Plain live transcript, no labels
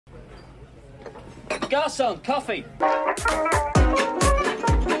Garçon, coffee. You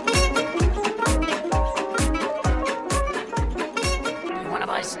want to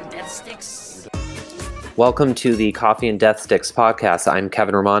buy some death sticks? Welcome to the Coffee and Death Sticks podcast. I'm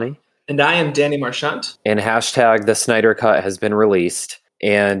Kevin Romani. And I am Danny Marchant. And hashtag the Snyder Cut has been released.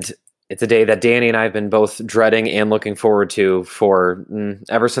 And it's a day that Danny and I have been both dreading and looking forward to for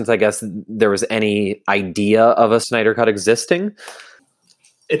ever since, I guess, there was any idea of a Snyder Cut existing.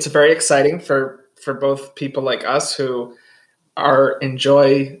 It's very exciting for both people like us who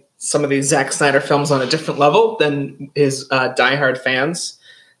enjoy some of these Zack Snyder films on a different level than his diehard fans.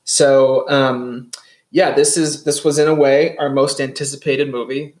 So, this was in a way our most anticipated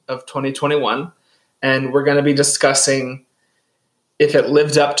movie of 2021. And we're going to be discussing if it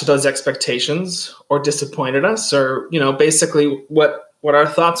lived up to those expectations or disappointed us, or, basically what our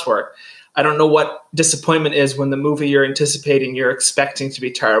thoughts were. I don't know what disappointment is when the movie you're anticipating, you're expecting to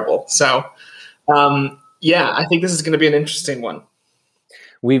be terrible. So, I think this is going to be an interesting one.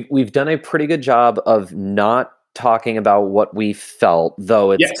 We've done a pretty good job of not talking about what we felt,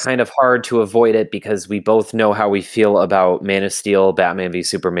 though it's kind of hard to avoid it because we both know how we feel about Man of Steel, Batman v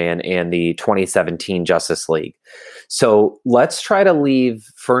Superman, and the 2017 Justice League. So let's try to leave,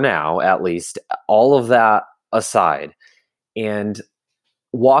 for now at least, all of that aside and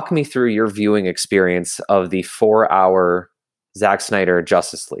walk me through your viewing experience of the 4-hour Zack Snyder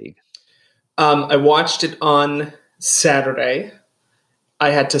Justice League. I watched it on Saturday. I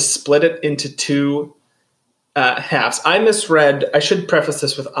had to split it into two halves. I should preface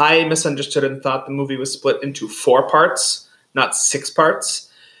this with, I misunderstood and thought the movie was split into 4 parts, not 6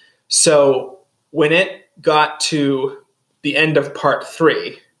 parts. So when it got to the end of part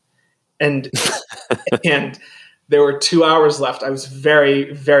 3 and there were 2 hours left, I was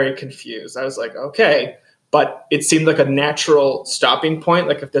very, very confused. I was like, okay, but it seemed like a natural stopping point.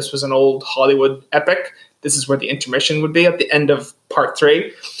 Like if this was an old Hollywood epic, this is where the intermission would be at the end of part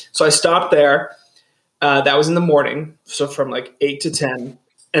 3. So I stopped there. That was in the morning, so from like 8 to 10.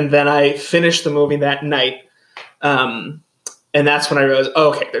 And then I finished the movie that night. And that's when I realized,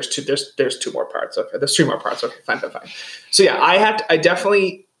 okay, there's 2 more parts. Okay, there's 3 more parts. Okay, fine. So yeah, I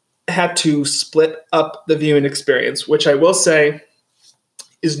definitely had to split up the viewing experience, which I will say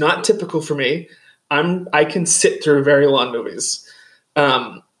is not typical for me. I can sit through very long movies.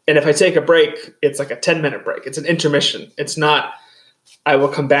 And if I take a break, it's like a 10-minute break. It's an intermission. It's not, I will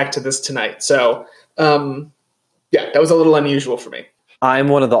come back to this tonight. So, that was a little unusual for me. I'm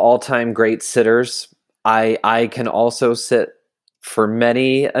one of the all-time great sitters. I can also sit for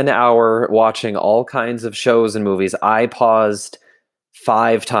many an hour watching all kinds of shows and movies. I paused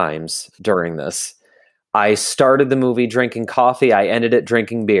 5 times during this. I started the movie drinking coffee. I ended it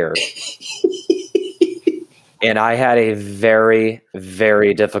drinking beer. And I had a very,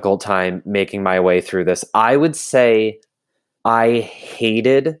 very difficult time making my way through this. I would say I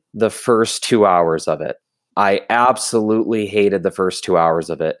hated the first 2 hours of it. I absolutely hated the first 2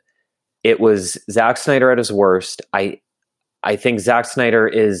 hours of it. It was Zack Snyder at his worst. I think Zack Snyder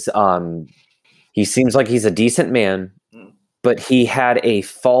is, he seems like he's a decent man, but he had a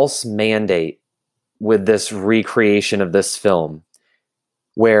false mandate with this recreation of this film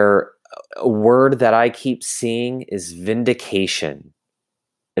where a word that I keep seeing is vindication.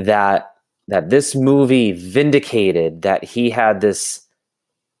 That this movie vindicated that he had this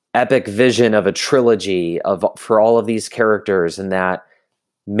epic vision of a trilogy for all of these characters, and that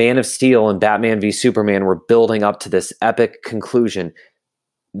Man of Steel and Batman v Superman were building up to this epic conclusion.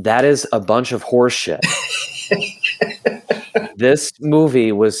 That is a bunch of horseshit. This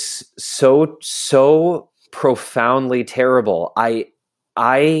movie was so profoundly terrible.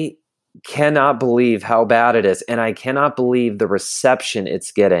 I cannot believe how bad it is, and I cannot believe the reception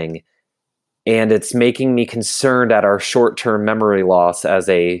it's getting, and it's making me concerned at our short-term memory loss as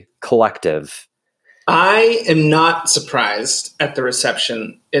a collective. I am not surprised at the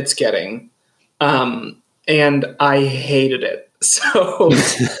reception it's getting, and I hated it. So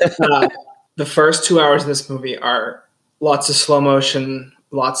the first 2 hours of this movie are lots of slow motion,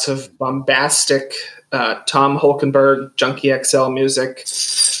 lots of bombastic Tom Hulkenberg Junkie XL music,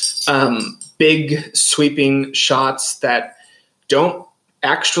 big sweeping shots that don't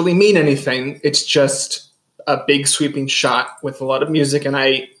actually mean anything. It's just a big sweeping shot with a lot of music. And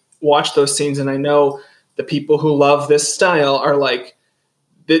I watch those scenes and I know the people who love this style are like,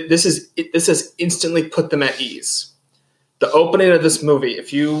 this has instantly put them at ease. The opening of this movie,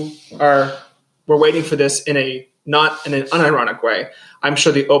 if you we're waiting for this not in an unironic way. I'm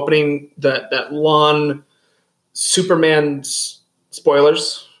sure the opening, that lawn Superman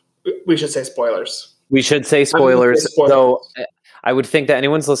spoilers. We should say spoilers. We should say spoilers, though. I would think that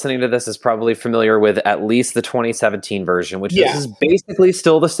anyone's listening to this is probably familiar with at least the 2017 version, which is basically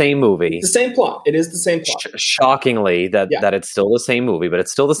still the same movie. It's the same plot. It is the same plot. Shockingly, that it's still the same movie, but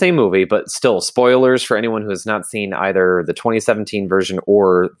it's still the same movie. But still, spoilers for anyone who has not seen either the 2017 version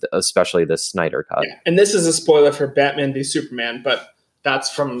or especially the Snyder cut. Yeah. And this is a spoiler for Batman v Superman, but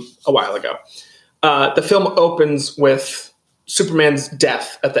that's from a while ago. The film opens with Superman's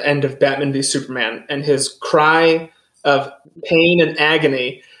death at the end of Batman v Superman, and his cry of pain and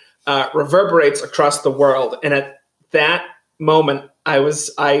agony reverberates across the world. And at that moment,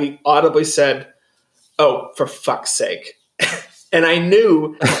 I audibly said, "Oh, for fuck's sake!" And I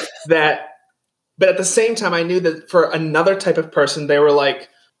knew that, but at the same time, I knew that for another type of person, they were like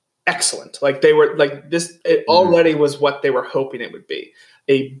excellent. Like they were like this. It already was what they were hoping it would be: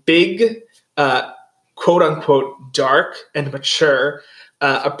 a big, quote unquote, dark and mature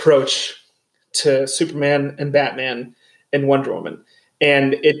approach to Superman and Batman and Wonder Woman.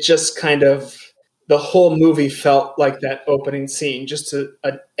 And it just kind of, the whole movie felt like that opening scene, just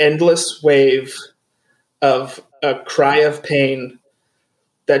an endless wave of a cry of pain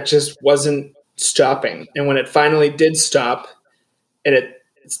that just wasn't stopping. And when it finally did stop, and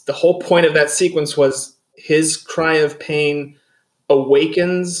the whole point of that sequence was his cry of pain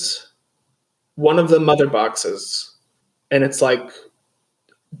awakens one of the mother boxes. And it's like,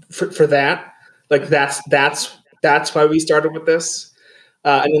 for that, like that's why we started with this.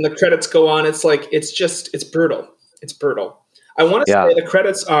 And then the credits go on. It's like, it's brutal. It's brutal. I want to say I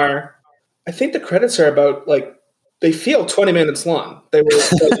think the credits are about, like, they feel 20 minutes long. They were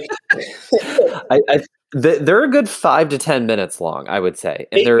like, they're a good 5 to 10 minutes long, I would say.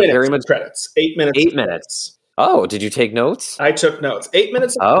 And they're very much credits. 8 minutes. 8 minutes. Oh, did you take notes? I took notes. 8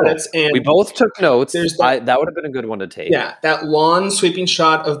 minutes of credits, and we both took notes. That would have been a good one to take. Yeah, that lawn sweeping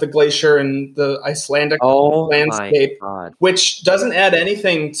shot of the glacier and the Icelandic landscape, which doesn't add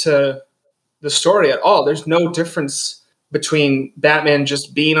anything to the story at all. There's no difference between Batman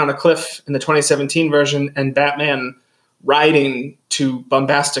just being on a cliff in the 2017 version and Batman riding to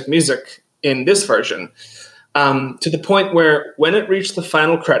bombastic music in this version. To the point where when it reached the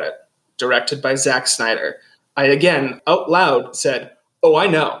final credit, directed by Zack Snyder, I again, out loud, said, "Oh, I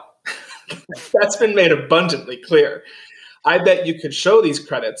know." That's been made abundantly clear. I bet you could show these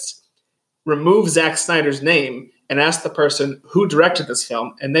credits, remove Zack Snyder's name, and ask the person who directed this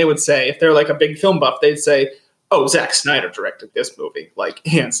film, and they would say, if they're like a big film buff, they'd say, "Oh, Zack Snyder directed this movie," like,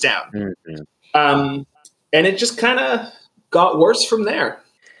 hands down. Mm-hmm. And it just kind of got worse from there.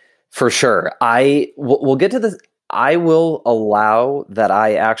 For sure. We'll get to this. I will allow that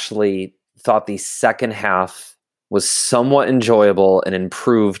I actually thought the second half was somewhat enjoyable and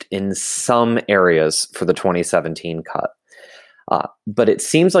improved in some areas for the 2017 cut. But it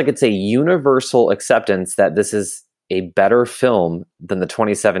seems like it's a universal acceptance that this is a better film than the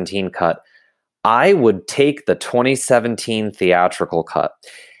 2017 cut. I would take the 2017 theatrical cut.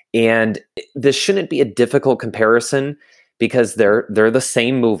 And this shouldn't be a difficult comparison because they're the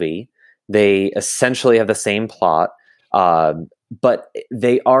same movie. They essentially have the same plot. But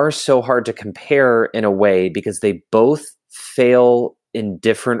they are so hard to compare in a way because they both fail in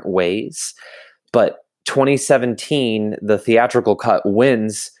different ways. But 2017, the theatrical cut,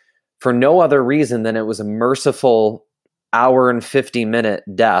 wins for no other reason than it was a merciful hour and 50-minute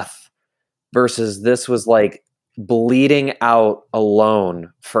death versus this was like bleeding out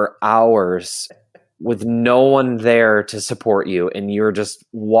alone for hours with no one there to support you, and you're just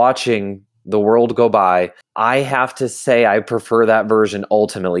watching the world go by. I have to say I prefer that version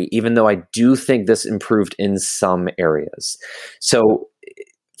ultimately, even though I do think this improved in some areas. So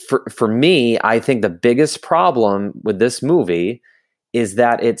for me, I think the biggest problem with this movie is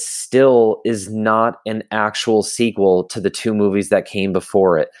that it still is not an actual sequel to the two movies that came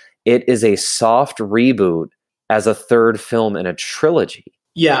before it. It is a soft reboot as a third film in a trilogy.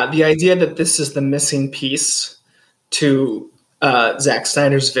 Yeah, the idea that this is the missing piece to Zack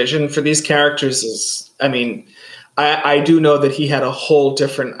Snyder's vision for these characters is, I mean, I do know that he had a whole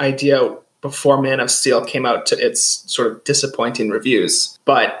different idea before Man of Steel came out to its sort of disappointing reviews.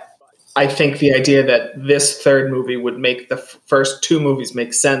 But I think the idea that this third movie would make the first two movies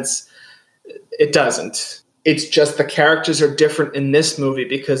make sense, it doesn't. It's just the characters are different in this movie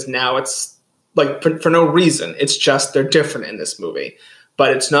because now it's like for no reason. It's just they're different in this movie.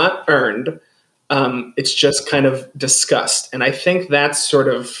 But it's not earned. It's just kind of discussed. And I think that's sort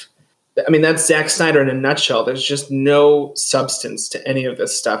of, I mean, that's Zack Snyder in a nutshell. There's just no substance to any of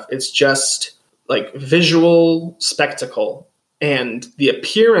this stuff. It's just like visual spectacle and the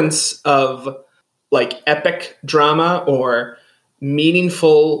appearance of like epic drama or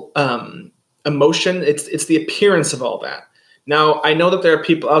meaningful emotion. It's the appearance of all that. Now, I know that there are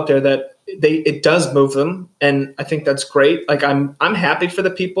people out there that it does move them, and I think that's great. Like I'm happy for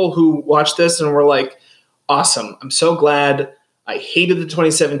the people who watch this and were like, awesome. I'm so glad. I hated the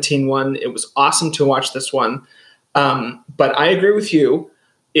 2017 one. It was awesome to watch this one. But I agree with you.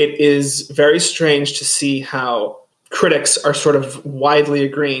 It is very strange to see how critics are sort of widely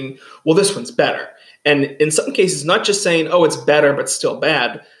agreeing, well, this one's better. And in some cases, not just saying, oh, it's better, but still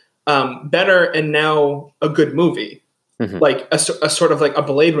bad. Better and now a good movie. Mm-hmm. Like a sort of like a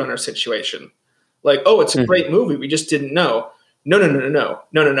Blade Runner situation. Like, oh, it's a great movie. We just didn't know.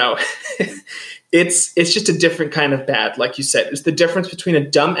 No. It's just a different kind of bad. Like you said, it's the difference between a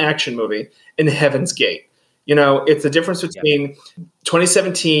dumb action movie and Heaven's Gate. You know, it's the difference between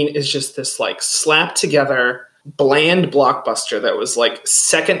 2017 is just this like slapped together bland blockbuster that was like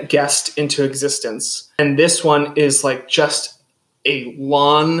second guessed into existence. And this one is like just a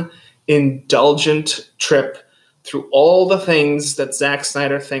long, indulgent trip through all the things that Zack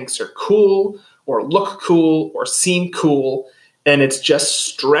Snyder thinks are cool or look cool or seem cool. And it's just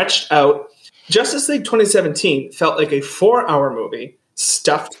stretched out. Justice League 2017 felt like a 4-hour movie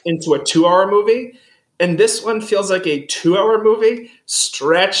stuffed into a 2-hour movie. And this one feels like a 2-hour movie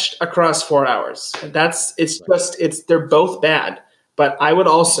stretched across 4 hours. And they're both bad. But I would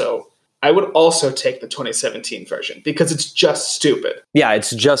also take the 2017 version because it's just stupid. Yeah,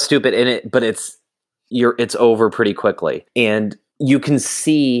 it's just stupid but it's over pretty quickly. And you can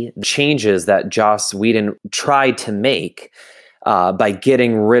see changes that Joss Whedon tried to make by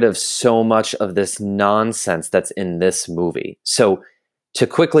getting rid of so much of this nonsense that's in this movie. So to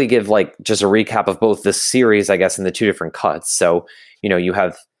quickly give like just a recap of both the series, I guess, in the two different cuts. So, you know, you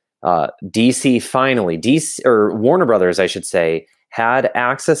have DC finally, or Warner Brothers, I should say, had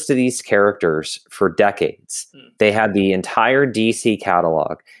access to these characters for decades. They had the entire DC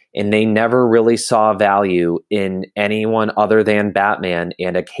catalog, and they never really saw value in anyone other than Batman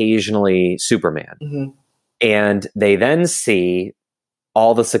and occasionally Superman. Mm-hmm. And they then see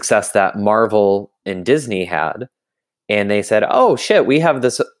all the success that Marvel and Disney had. And they said, "Oh shit, we have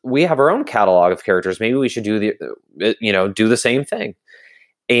our own catalog of characters. Maybe we should do the same thing."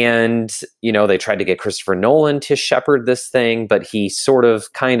 And, you know, they tried to get Christopher Nolan to shepherd this thing, but he sort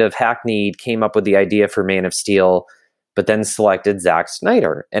of kind of hackneyed, came up with the idea for Man of Steel, but then selected Zack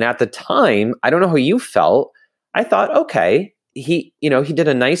Snyder. And at the time, I don't know how you felt. I thought, okay, he did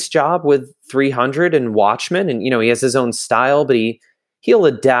a nice job with 300 and Watchmen, and, you know, he has his own style, but he'll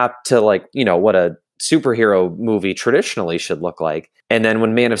adapt to, like, you know, what a superhero movie traditionally should look like. And then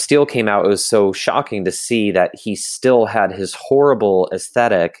when Man of Steel came out, it was so shocking to see that he still had his horrible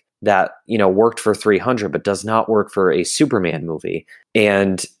aesthetic that, you know, worked for 300 but does not work for a Superman movie,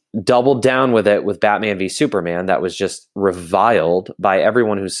 and doubled down with it with Batman v Superman that was just reviled by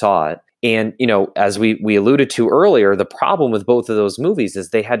everyone who saw it. And, you know, as we alluded to earlier, the problem with both of those movies is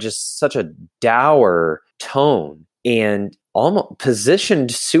they had just such a dour tone and almost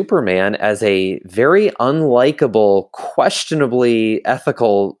positioned Superman as a very unlikable, questionably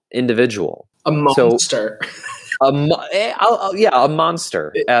ethical individual. A monster. A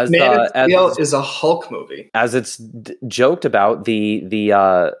monster. As Man of Steel is a Hulk movie. As it's joked about,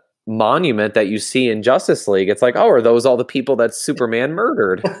 the monument that you see in Justice League, it's like, oh, are those all the people that Superman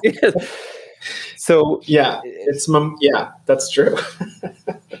murdered? So that's true.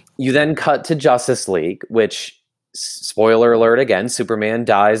 You then cut to Justice League, which, spoiler alert again, Superman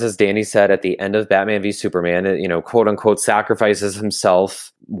dies, as Danny said, at the end of Batman v Superman, you know, quote unquote, sacrifices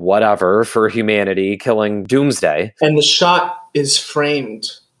himself, whatever, for humanity, killing Doomsday. And the shot is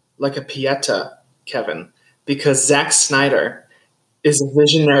framed like a Pieta, Kevin, because Zack Snyder is a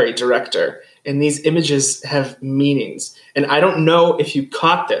visionary director, and these images have meanings. And I don't know if you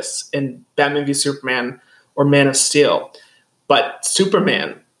caught this in Batman v Superman or Man of Steel, but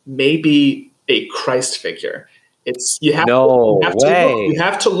Superman may be a Christ figure. You have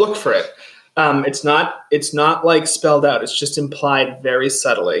to look for it. It's not like spelled out. It's just implied very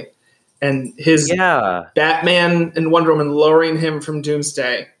subtly. And his Batman and Wonder Woman lowering him from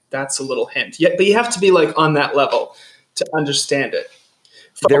Doomsday, that's a little hint. Yeah, but you have to be like on that level to understand it.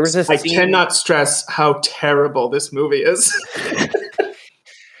 Folks, I cannot stress how terrible this movie is.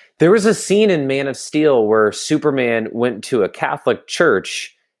 There was a scene in Man of Steel where Superman went to a Catholic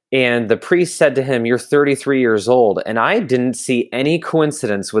church and the priest said to him, "You're 33 years old." And I didn't see any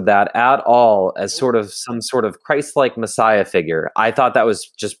coincidence with that at all as sort of some sort of Christ-like Messiah figure. I thought that was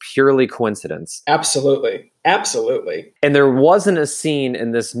just purely coincidence. Absolutely. And there wasn't a scene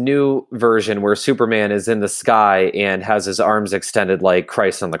in this new version where Superman is in the sky and has his arms extended like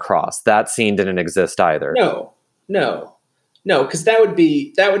Christ on the cross. That scene didn't exist either. No, because that would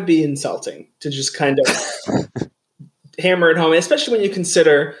be insulting to just kind of hammer it home, especially when you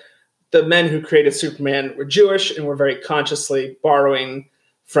consider the men who created Superman were Jewish and were very consciously borrowing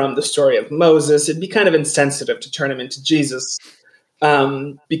from the story of Moses. It'd be kind of insensitive to turn him into Jesus,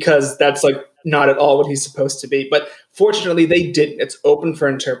 because that's like not at all what he's supposed to be. But fortunately, they didn't. It's open for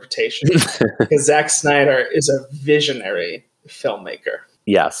interpretation because Zack Snyder is a visionary filmmaker.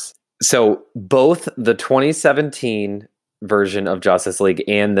 Yes. So both the 2017 version of Justice League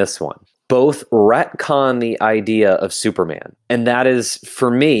and this one, both retcon the idea of Superman. And that is,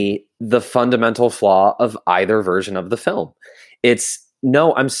 for me, the fundamental flaw of either version of the film. It's,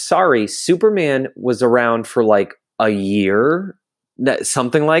 no, I'm sorry, Superman was around for like a year,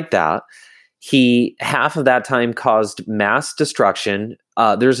 something like that. He, half of that time, caused mass destruction.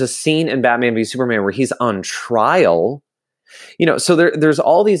 There's a scene in Batman v Superman where he's on trial. So there's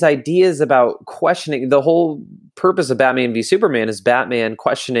all these ideas about questioning. The whole purpose of Batman v Superman is Batman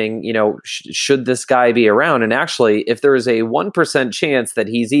questioning, should this guy be around? And actually, if there is a 1% chance that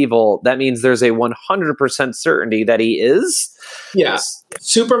he's evil, that means there's a 100% certainty that he is. Yes.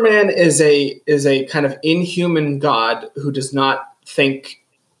 Superman is a kind of inhuman god who does not think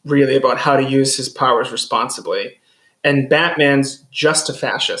really about how to use his powers responsibly. And Batman's just a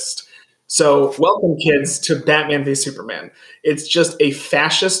fascist. So welcome, kids, to Batman v Superman. It's just a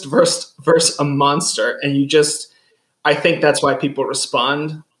fascist versus a monster. And I think that's why people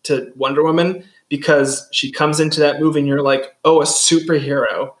respond to Wonder Woman, because she comes into that movie and you're like, oh, a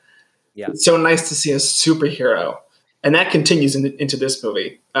superhero. Yeah. It's so nice to see a superhero. And that continues into this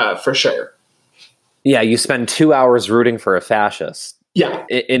movie, for sure. Yeah, you spend 2 hours rooting for a fascist. Yeah.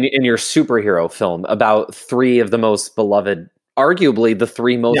 In your superhero film about three of the most beloved, arguably the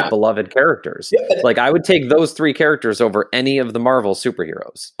three most beloved characters. Yeah. Like, I would take those three characters over any of the Marvel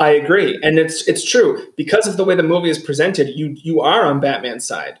superheroes. I agree. And it's true. Because of the way the movie is presented, you are on Batman's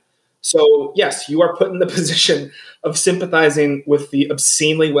side. So, yes, you are put in the position of sympathizing with the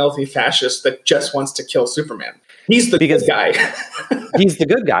obscenely wealthy fascist that just wants to kill Superman. He's the good guy. He's the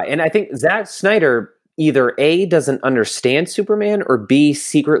good guy. And I think Zack Snyder either A, doesn't understand Superman, or B,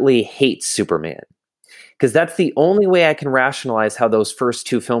 secretly hates Superman. Because that's the only way I can rationalize how those first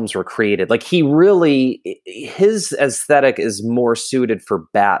two films were created. Like, his aesthetic is more suited for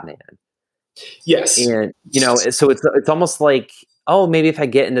Batman. Yes. And, so it's almost like, oh, maybe if I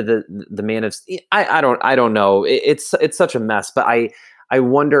get into the Man of Steel, I don't know. It's such a mess. But I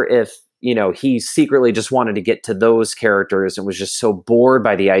wonder if, he secretly just wanted to get to those characters and was just so bored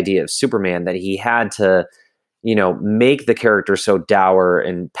by the idea of Superman that he had to, make the character so dour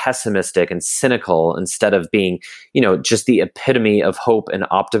and pessimistic and cynical instead of being, just the epitome of hope and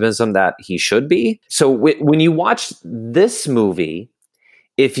optimism that he should be. So when you watch this movie,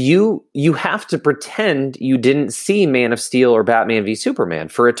 if you have to pretend you didn't see Man of Steel or Batman v Superman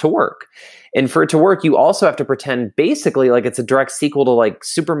for it to work. And for it to work, you also have to pretend basically like it's a direct sequel to like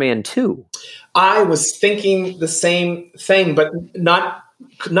Superman 2. I was thinking the same thing, but not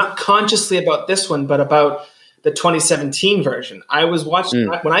consciously about this one, but about the 2017 version. I was watching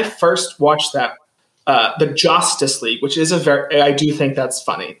when I first watched that, the Justice League, which is I do think that's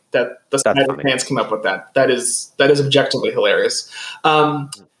funny that the Snyder fans came up with that. That is objectively hilarious. I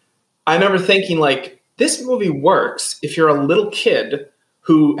remember thinking, like, this movie works if you're a little kid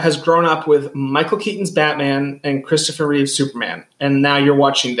who has grown up with Michael Keaton's Batman and Christopher Reeve's Superman, and now you're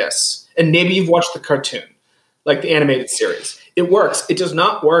watching this. And maybe you've watched the cartoon, like the animated series. It works. It does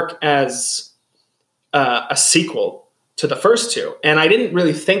not work as a sequel to the first two. And I didn't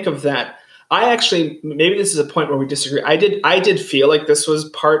really think of that. I actually, maybe this is a point where we disagree. I did feel like this was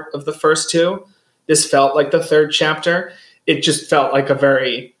part of the first two. This felt like the third chapter. It just felt like a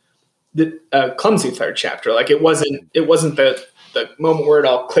very clumsy third chapter. Like, it wasn't the moment where it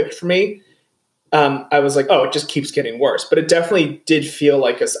all clicked for me. I was like, oh, it just keeps getting worse. But it definitely did feel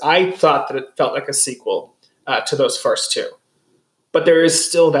like I thought that it felt like a sequel to those first two. But there is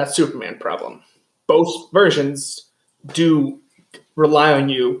still that Superman problem. Both versions do rely on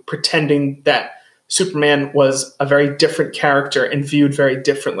you pretending that Superman was a very different character and viewed very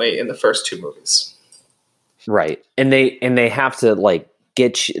differently in the first two movies. Right. And they have to, like,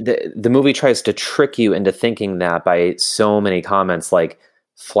 get you, the movie tries to trick you into thinking that by so many comments, like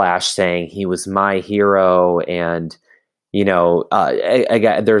Flash saying he was my hero, and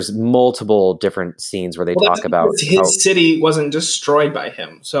again, there's multiple different scenes where they talk about his city wasn't destroyed by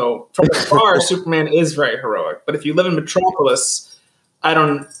him. So from afar, Superman is very heroic. But if you live in Metropolis, I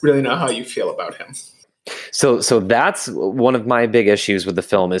don't really know how you feel about him. So that's one of my big issues with the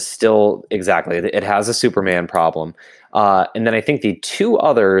film, is still exactly, it has a Superman problem. And then I think the two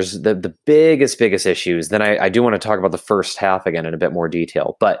others, the biggest issues, then I do want to talk about the first half again in a bit more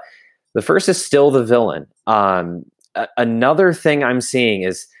detail. But the first is still the villain. another thing I'm seeing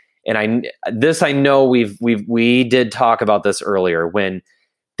is, and I know we did talk about this earlier when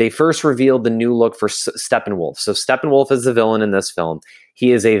they first revealed the new look for Steppenwolf. So Steppenwolf is the villain in this film.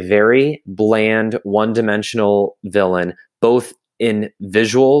 He is a very bland, one-dimensional villain, both in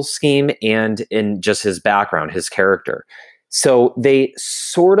visual scheme and in just his background, his character. So they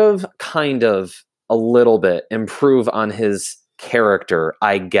sort of, kind of, a little bit improve on his character,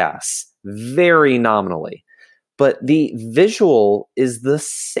 I guess, very nominally. But the visual is the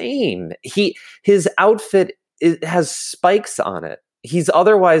same. His outfit has spikes on it. He's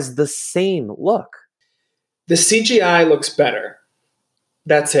otherwise the same look. The CGI looks better.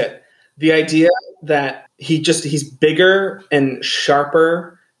 That's it. The idea that he's bigger and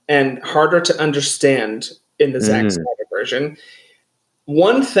sharper and harder to understand in the Zack Snyder version.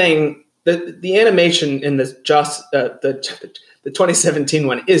 One thing, the animation in the 2017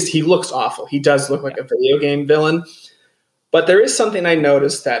 one is he looks awful. He does look like a video game villain. But there is something I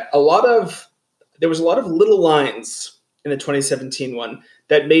noticed that there was a lot of little lines in the 2017 one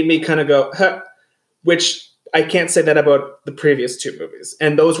that made me kind of go, huh, which I can't say that about the previous two movies.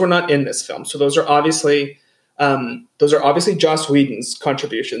 And those were not in this film. So those are obviously Joss Whedon's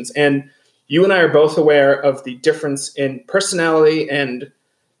contributions. And you and I are both aware of the difference in personality and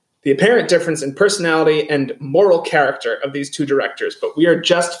the apparent difference in personality and moral character of these two directors. But we are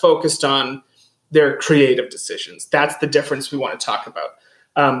just focused on their creative decisions. That's the difference we want to talk about.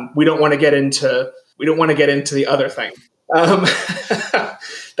 We don't want to get into the other thing.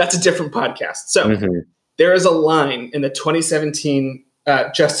 That's a different podcast. So there is a line in the 2017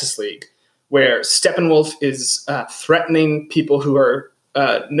 Justice League where Steppenwolf is threatening people who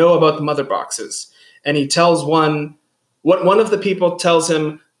know about the mother boxes. And he tells one of the people tells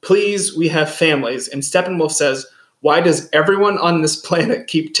him, "Please, we have families." And Steppenwolf says, "Why does everyone on this planet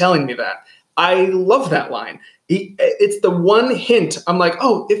keep telling me that?" I love that line. It's the one hint. I'm like,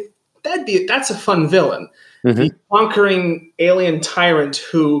 oh, that's a fun villain. The conquering alien tyrant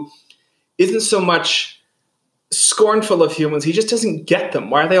who isn't so much scornful of humans. He just doesn't get them.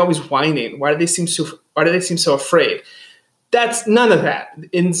 Why are they always whining? Why do they seem so afraid? That's none of that.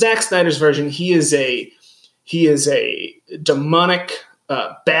 In Zack Snyder's version, he is a demonic,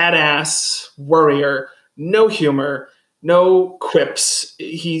 badass warrior, no humor, no quips.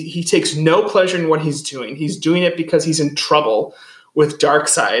 He takes no pleasure in what he's doing. He's doing it because he's in trouble with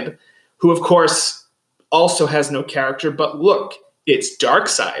Darkseid, who, of course, also has no character. But look, it's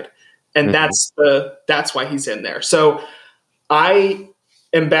Darkseid, and that's why he's in there. So I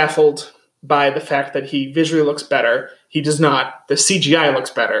am baffled by the fact that he visually looks better. He does not. The CGI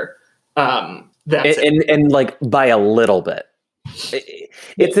looks better. That's it. And like by a little bit.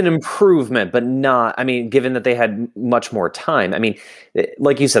 It's an improvement, but not, I mean, given that they had much more time. I mean,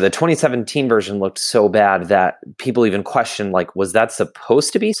 like you said, the 2017 version looked so bad that people even questioned, like, was that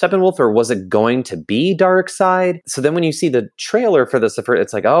supposed to be Steppenwolf or was it going to be Darkseid? So then when you see the trailer for this,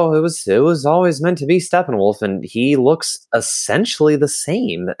 it's like, oh, it was always meant to be Steppenwolf, and he looks essentially the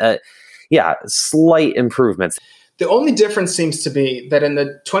same. Yeah, slight improvements. The only difference seems to be that in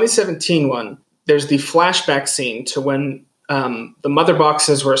the 2017 one, there's the flashback scene to when the mother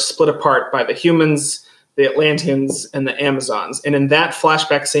boxes were split apart by the humans, the Atlanteans, and the Amazons. And in that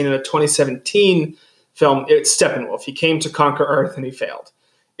flashback scene in the 2017 film, it's Steppenwolf. He came to conquer Earth and he failed.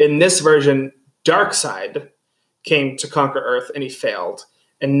 In this version, Darkseid came to conquer Earth and he failed.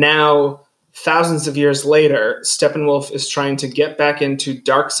 And now, thousands of years later, Steppenwolf is trying to get back into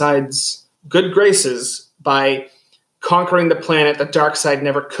Darkseid's good graces by conquering the planet that Darkseid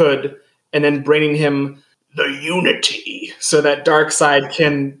never could, and then bringing him the unity so that Darkseid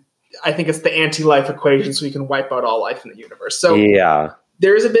can, I think it's the anti-life equation, so he can wipe out all life in the universe. So yeah,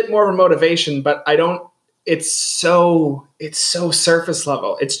 there is a bit more of a motivation, but it's so surface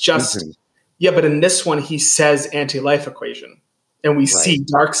level. It's just, yeah, but in this one, he says anti-life equation and we see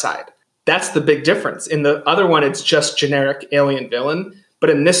Darkseid. That's the big difference. In the other one, it's just generic alien villain. But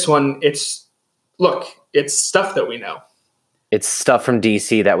in this one, it's stuff that we know. It's stuff from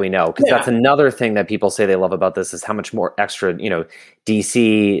DC that we know. Because that's another thing that people say they love about this is how much more extra,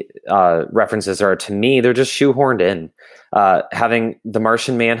 DC references are. To me, they're just shoehorned in. Having the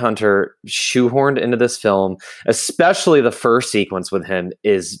Martian Manhunter shoehorned into this film, especially the first sequence with him,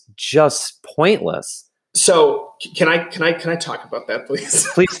 is just pointless. So can I talk about that, please?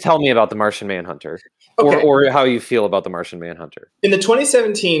 Please tell me about the Martian Manhunter, or how you feel about the Martian Manhunter. In the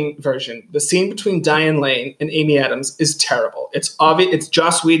 2017 version, the scene between Diane Lane and Amy Adams is terrible. It's obvious. It's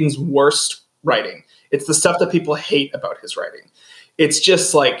Joss Whedon's worst writing. It's the stuff that people hate about his writing. It's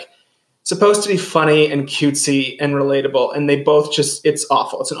just like supposed to be funny and cutesy and relatable, and they both it's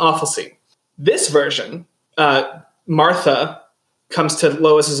awful. It's an awful scene. This version, Martha comes to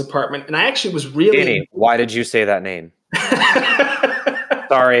Lois's apartment, and I actually was really... Danny, why did you say that name?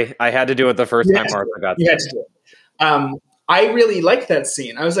 Sorry, I had to do it the first time Martha got you had to do it. I really liked that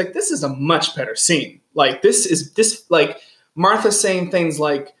scene. I was like, this is a much better scene. Like, Martha saying things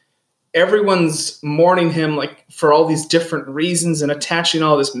like, everyone's mourning him like for all these different reasons and attaching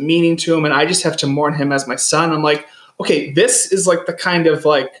all this meaning to him, and I just have to mourn him as my son. I'm like, okay, this is like the kind of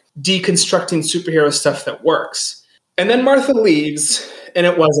like deconstructing superhero stuff that works. And then Martha leaves, and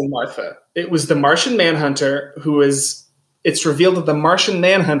it wasn't Martha. It was the Martian Manhunter, it's revealed that the Martian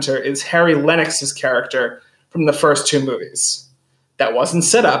Manhunter is Harry Lennox's character from the first two movies. That wasn't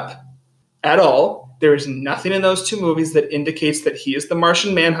set up at all. There is nothing in those two movies that indicates that he is the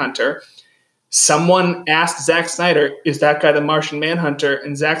Martian Manhunter. Someone asked Zack Snyder, is that guy the Martian Manhunter?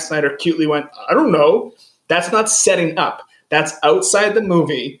 And Zack Snyder cutely went, I don't know. That's not setting up. That's outside the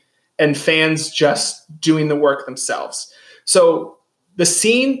movie and fans just doing the work themselves. So the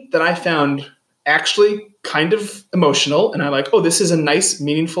scene that I found actually kind of emotional, and I'm like, oh, this is a nice,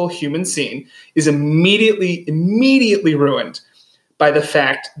 meaningful human scene, is immediately ruined by the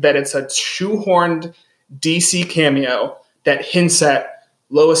fact that it's a shoehorned DC cameo that hints at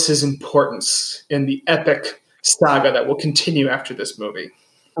Lois's importance in the epic saga that will continue after this movie.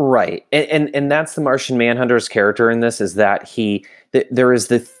 Right. And that's the Martian Manhunter's character in this, is that there is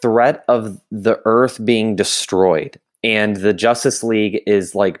the threat of the Earth being destroyed, and the Justice League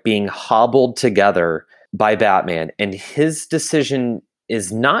is like being hobbled together by Batman. And his decision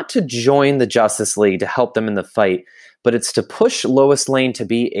is not to join the Justice League to help them in the fight, but it's to push Lois Lane to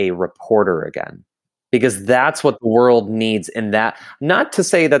be a reporter again, because that's what the world needs. And that, not to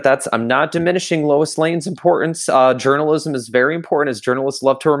say that I'm not diminishing Lois Lane's importance. Journalism is very important, as journalists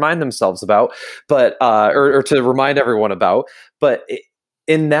love to remind themselves about, but or to remind everyone about. But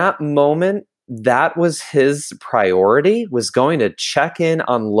in that moment, that was his priority, was going to check in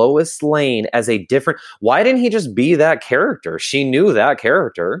on Lois Lane as a different... Why didn't he just be that character? She knew that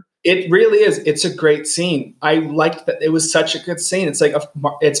character. It really is. It's a great scene. I liked that. It was such a good scene. It's like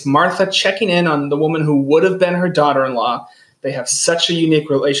it's Martha checking in on the woman who would have been her daughter-in-law. They have such a unique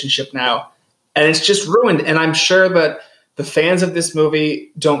relationship now, and it's just ruined. And I'm sure that the fans of this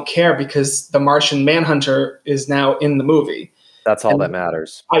movie don't care because the Martian Manhunter is now in the movie. That's all that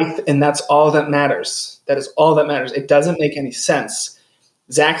matters. And that's all that matters. That is all that matters. It doesn't make any sense.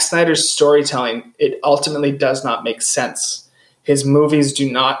 Zack Snyder's storytelling, it ultimately does not make sense. His movies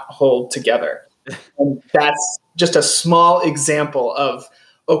do not hold together. And that's just a small example of,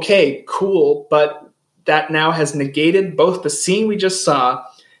 okay, cool, but that now has negated both the scene we just saw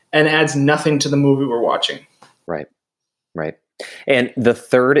and adds nothing to the movie we're watching. Right. And the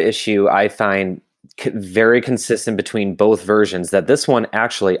third issue I find very consistent between both versions, that this one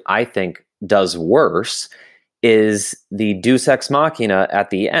actually, I think, does worse, is the Deus Ex Machina at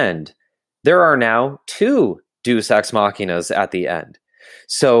the end. There are now two Deus Ex Machinas at the end.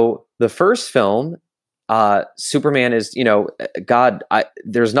 So the first film, Superman is,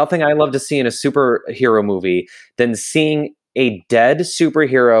 there's nothing I love to see in a superhero movie than seeing a dead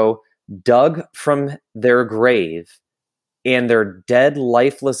superhero dug from their grave and their dead,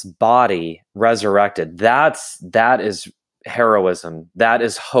 lifeless body resurrected. That is heroism. That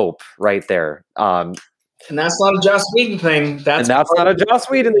is hope right there. And that's not a Joss Whedon thing. That's not a Joss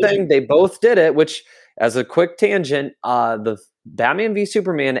Whedon thing. They both did it, which, as a quick tangent, the Batman v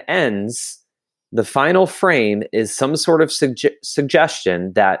Superman ends, the final frame is some sort of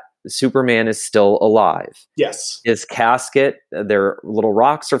suggestion that Superman is still alive. Yes. His casket, their little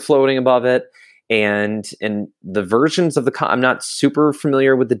rocks are floating above it. And in the versions of I'm not super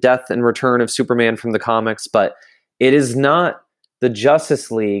familiar with the death and return of Superman from the comics, but it is not the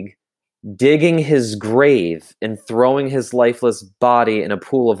Justice League digging his grave and throwing his lifeless body in a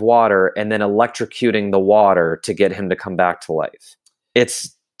pool of water and then electrocuting the water to get him to come back to life.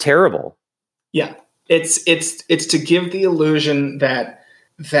 It's terrible. Yeah. It's to give the illusion that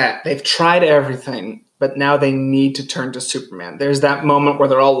they've tried everything, but now they need to turn to Superman. There's that moment where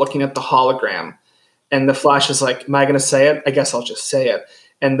they're all looking at the hologram, and the Flash is like, am I going to say it? I guess I'll just say it.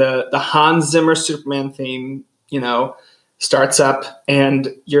 And the Hans Zimmer Superman theme, starts up, and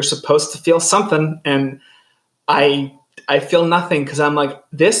you're supposed to feel something. And I feel nothing, because I'm like,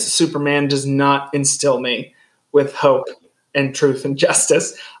 this Superman does not instill me with hope and truth and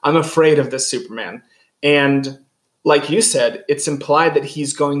justice. I'm afraid of this Superman. And like you said, it's implied that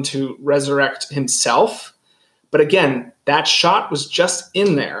he's going to resurrect himself. But again, that shot was just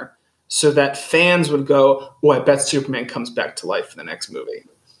in there so that fans would go, oh, I bet Superman comes back to life in the next movie.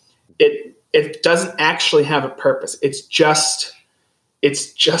 It doesn't actually have a purpose. It's just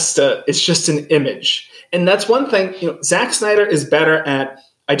an image. And that's one thing, Zack Snyder is better at.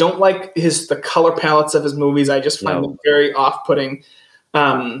 I don't like the color palettes of his movies. I just find them very off-putting.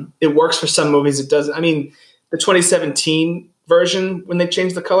 It works for some movies. It doesn't. I mean, the 2017 version, when they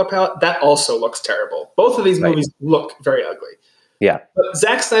changed the color palette, that also looks terrible. Both of these movies look very ugly. Yeah. But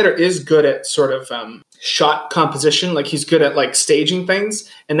Zack Snyder is good at sort of shot composition. Like, he's good at like staging things.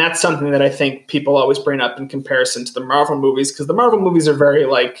 And that's something that I think people always bring up in comparison to the Marvel movies, because the Marvel movies are very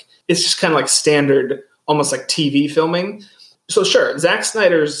like, it's just kind of like standard, almost like TV filming. So sure, Zack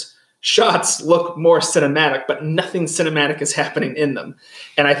Snyder's shots look more cinematic, but nothing cinematic is happening in them.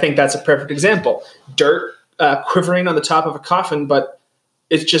 And I think that's a perfect example. Dirt quivering on the top of a coffin, but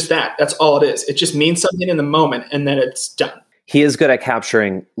it's just that. That's all it is. It just means something in the moment, and then it's done. He is good at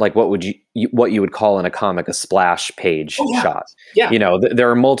capturing like what you would call in a comic a splash page shot. Yeah. There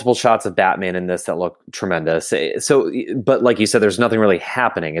are multiple shots of Batman in this that look tremendous. So, but like you said, there's nothing really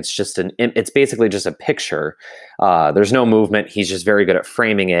happening. It's just it's basically just a picture. There's no movement. He's just very good at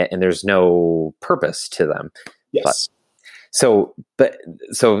framing it, and there's no purpose to them. Yes. So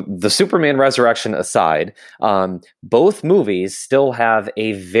the Superman resurrection aside, both movies still have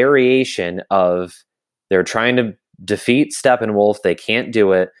a variation of they're trying to defeat Steppenwolf. They can't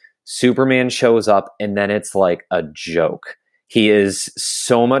do it. Superman shows up, and then it's like a joke. He is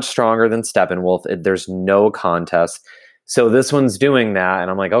so much stronger than Steppenwolf. There's no contest. So this one's doing that,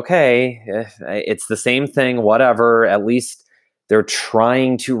 and I'm like, okay, it's the same thing, whatever. At least they're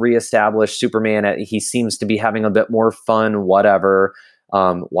trying to reestablish Superman. He seems to be having a bit more fun, whatever.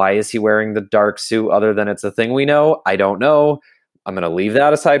 Why is he wearing the dark suit other than it's a thing we know? I don't know. I'm going to leave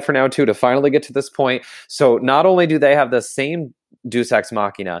that aside for now, too, to finally get to this point. So not only do they have the same Deus Ex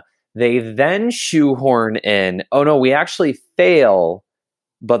Machina, they then shoehorn in, oh, no, we actually fail,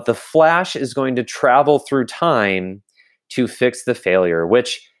 but the Flash is going to travel through time to fix the failure,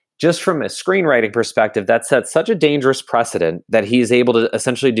 which just from a screenwriting perspective, that sets such a dangerous precedent that he's able to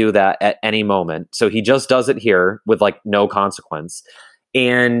essentially do that at any moment. So he just does it here with like no consequence.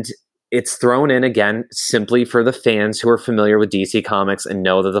 And it's thrown in again simply for the fans who are familiar with DC Comics and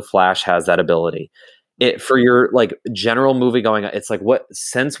know that the Flash has that ability. For your like general movie going, it's like, what,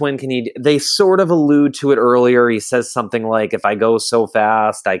 since when can he? They sort of allude to it earlier. He says something like, if I go so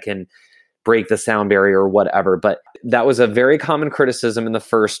fast, I can break the sound barrier or whatever. But that was a very common criticism in the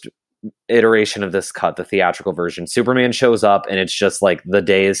first iteration of this cut, the theatrical version. Superman shows up and it's just like the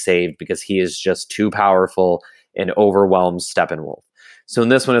day is saved because he is just too powerful and overwhelms Steppenwolf. So in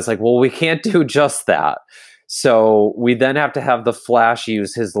this one, it's like, well, we can't do just that. So we then have to have the Flash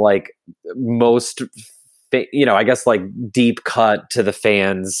use his like most, I guess like deep cut to the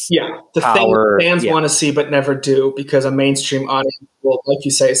fans. Yeah, the power. Thing fans want to see but never do because a mainstream audience will, like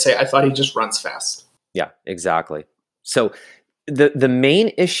you say, I thought he just runs fast. Yeah, exactly. So the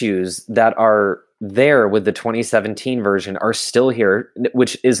main issues that are there with the 2017 version are still here,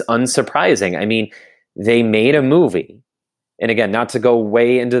 which is unsurprising. I mean, they made a movie. And again, not to go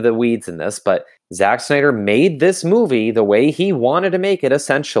way into the weeds in this, but Zack Snyder made this movie the way he wanted to make it,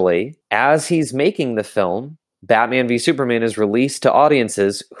 essentially. As he's making the film, Batman v Superman is released to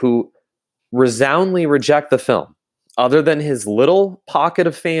audiences who resoundingly reject the film, other than his little pocket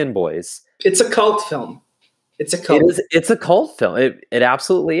of fanboys. It's a cult film. It's a cult. It's a cult film. It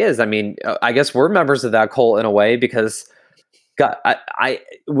absolutely is. I mean, I guess we're members of that cult in a way because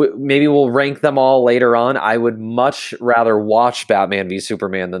maybe we'll rank them all later on. I would much rather watch Batman v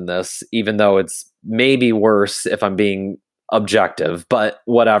Superman than this, even though it's maybe worse if I'm being objective, but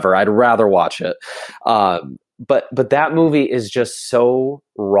whatever. I'd rather watch it. But that movie is just so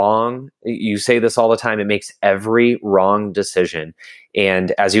wrong. You say this all the time. It makes every wrong decision.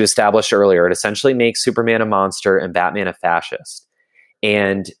 And as you established earlier, it essentially makes Superman a monster and Batman a fascist.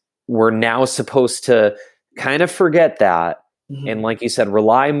 And we're now supposed to kind of forget that. Mm-hmm. And like you said,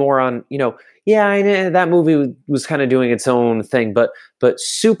 rely more on, I know that movie was kind of doing its own thing, but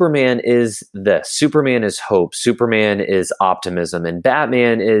Superman is this. Superman is hope. Superman is optimism. And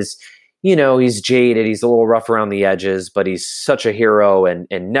Batman is, he's jaded. He's a little rough around the edges, but he's such a hero and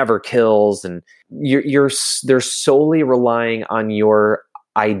never kills. And they're solely relying on your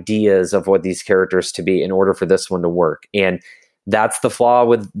ideas of what these characters to be in order for this one to work. And that's the flaw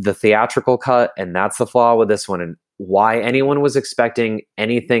with the theatrical cut. And that's the flaw with this one. And why anyone was expecting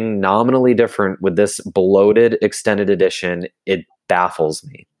anything nominally different with this bloated extended edition, it baffles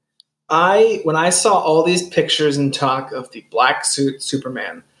me. When I saw all these pictures and talk of the black suit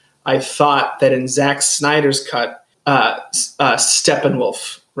Superman, I thought that in Zack Snyder's cut,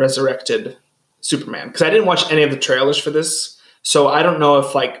 Steppenwolf resurrected Superman. Because I didn't watch any of the trailers for this, so I don't know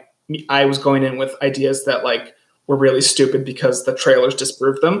if I was going in with ideas that were really stupid because the trailers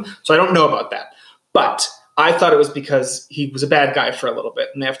disproved them. So I don't know about that. But I thought it was because he was a bad guy for a little bit,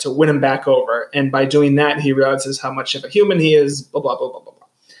 and they have to win him back over. And by doing that, he realizes how much of a human he is. Blah blah blah blah blah blah.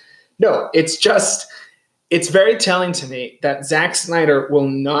 No, it's very telling to me that Zack Snyder will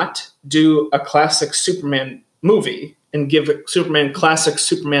not do a classic Superman movie and give Superman classic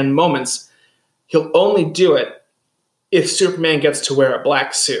Superman moments. He'll only do it if Superman gets to wear a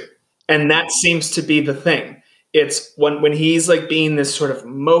black suit. And that seems to be the thing. It's when he's like being this sort of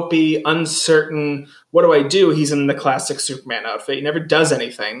mopey, uncertain, what do I do? He's in the classic Superman outfit. He never does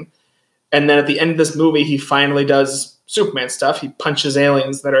anything. And then at the end of this movie, he finally does Superman stuff. He punches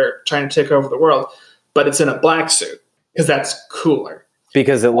aliens that are trying to take over the world, but it's in a black suit because that's cooler.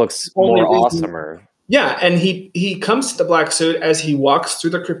 Because it looks more awesomer. Yeah, and he comes to the black suit as he walks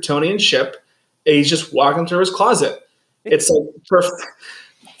through the Kryptonian ship. And he's just walking through his closet. It's like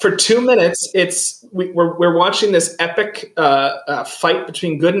for 2 minutes. We're watching this epic fight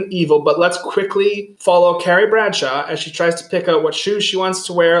between good and evil. But let's quickly follow Carrie Bradshaw as she tries to pick out what shoes she wants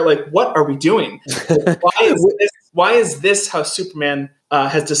to wear. Like, what are we doing? Why is this how Superman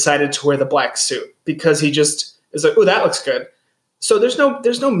has decided to wear the black suit? Because he just is like, oh, that looks good. So there's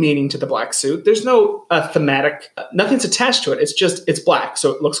no meaning to the black suit. There's no thematic. Nothing's attached to it. It's black, so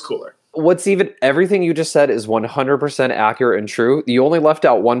it looks cooler. Everything you just said is 100% accurate and true. You only left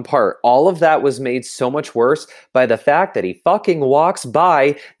out one part. All of that was made so much worse by the fact that he fucking walks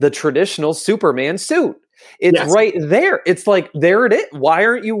by the traditional Superman suit. It's right there. It's like, there it is. Why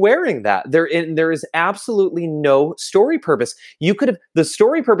aren't you wearing that? There is absolutely no story purpose. The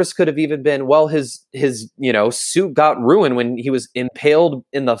story purpose could have even been, well, his suit got ruined when he was impaled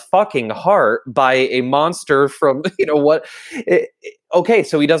in the fucking heart by a monster from, okay,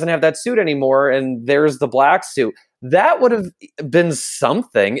 so he doesn't have that suit anymore, and there's the black suit. That would have been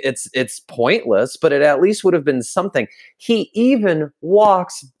something. It's pointless, but it at least would have been something. He even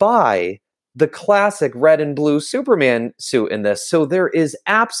walks by the classic red and blue Superman suit in this. So there is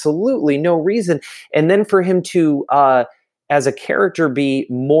absolutely no reason. And then for him to, as a character, be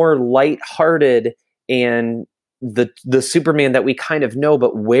more lighthearted and the Superman that we kind of know,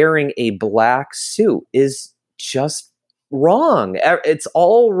 but wearing a black suit is just wrong. It's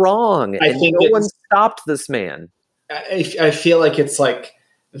all wrong. And no one stopped this man. I feel like it's like,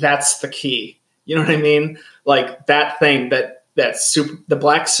 that's the key. You know what I mean? Like that thing the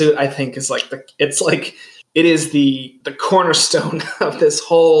black suit, I think, is like it is the cornerstone of this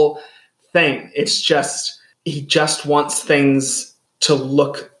whole thing. It's just, he just wants things to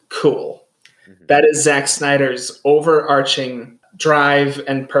look cool. Mm-hmm. That is Zack Snyder's overarching drive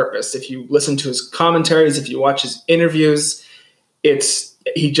and purpose. If you listen to his commentaries, if you watch his interviews,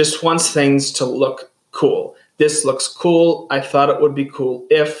 he just wants things to look cool. This looks cool. I thought it would be cool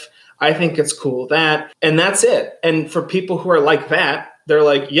if. I think it's cool that, and that's it. And for people who are like that, they're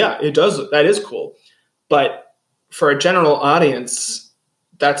like, yeah, it does. That is cool. But for a general audience,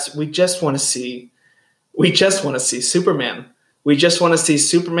 we just want to see Superman. We just want to see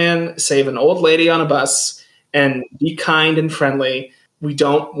Superman save an old lady on a bus and be kind and friendly. We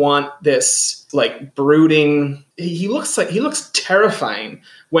don't want this like brooding. He looks terrifying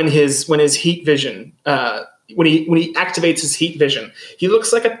when his heat vision. When he activates his heat vision, he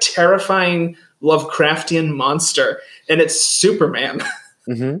looks like a terrifying Lovecraftian monster, and it's Superman.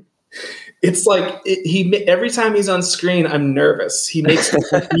 Mm-hmm. It's like every time he's on screen, I'm nervous. He makes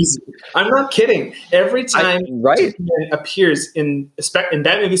it easy. I'm not kidding. Every time Superman appears in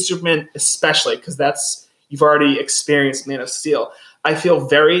that movie, Superman especially, because you've already experienced Man of Steel. I feel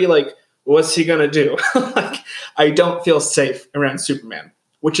very like, what's he gonna do? Like, I don't feel safe around Superman,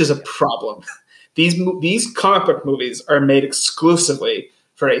 which is a problem. These comic book movies are made exclusively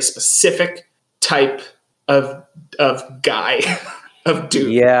for a specific type of guy, of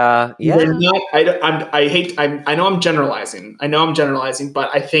dude. Yeah. They're not, I know I'm generalizing,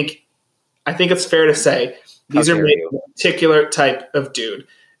 but I think it's fair to say these are made for a particular type of dude,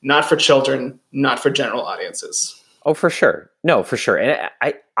 not for children, not for general audiences. Oh, for sure. No, for sure. And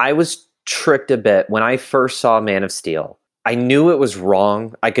I was tricked a bit when I first saw Man of Steel. I knew it was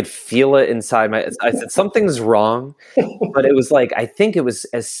wrong. I could feel it inside I said, something's wrong. But it was like, I think it was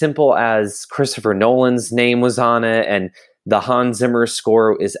as simple as Christopher Nolan's name was on it. And the Hans Zimmer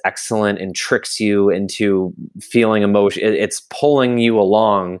score is excellent and tricks you into feeling emotion. It's pulling you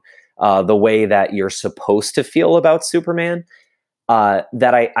along the way that you're supposed to feel about Superman.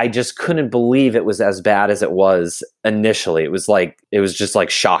 That I just couldn't believe it was as bad as it was initially. It was just like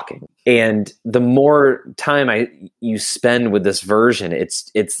shocking. And the more time you spend with this version,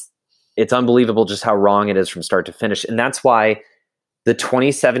 it's unbelievable just how wrong it is from start to finish. And that's why the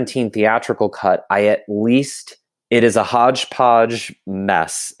 2017 theatrical cut, I at least it is a hodgepodge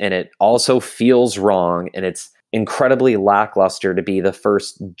mess, and it also feels wrong, and it's incredibly lackluster to be the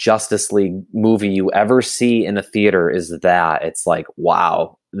first Justice League movie you ever see in a theater. Is that it's like,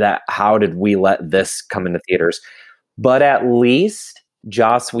 wow, that how did we let this come into theaters? But at least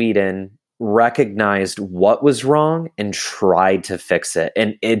Joss Whedon recognized what was wrong and tried to fix it.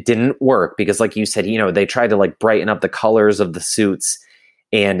 And it didn't work because, like you said, they tried to like brighten up the colors of the suits,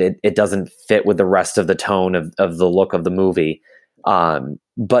 and it doesn't fit with the rest of the tone of the look of the movie.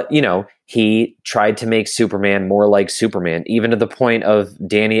 But he tried to make Superman more like Superman, even to the point of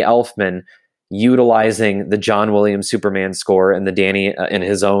Danny Elfman utilizing the John Williams Superman score and the Danny in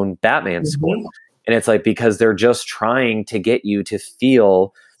his own Batman score. And it's like, because they're just trying to get you to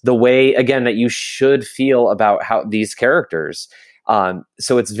feel the way, again, that you should feel about how these characters.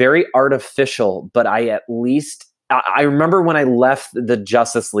 So it's very artificial, but I remember when I left the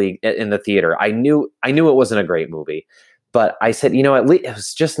Justice League in the theater, I knew it wasn't a great movie, but I said, at least it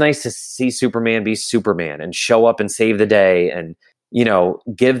was just nice to see Superman be Superman and show up and save the day and,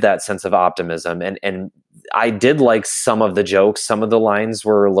 give that sense of optimism. And I did like some of the jokes. Some of the lines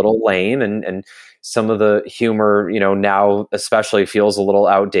were a little lame, and some of the humor, now especially feels a little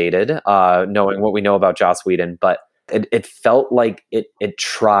outdated, knowing what we know about Joss Whedon. But it felt like it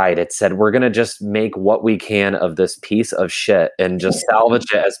tried. It said, we're going to just make what we can of this piece of shit and just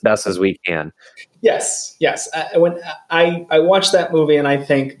salvage it as best as we can. Yes. When I watched that movie, and I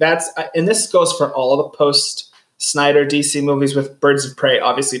think and this goes for all of the post-Snyder DC movies, with Birds of Prey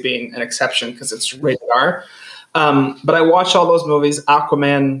obviously being an exception because it's rated R. But I watched all those movies.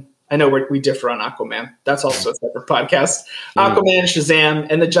 Aquaman, I know we differ on Aquaman. That's also a separate podcast. Aquaman, Shazam,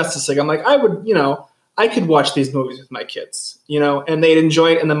 and the Justice League. I'm like, I could watch these movies with my kids, and they'd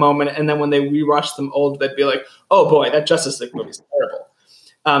enjoy it in the moment. And then when they rewatch them old, they'd be like, oh boy, that Justice League movie is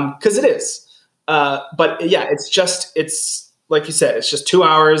terrible. Because it is. But yeah, it's like you said, it's just 2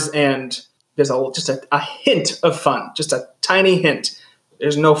 hours, and there's just a hint of fun, just a tiny hint.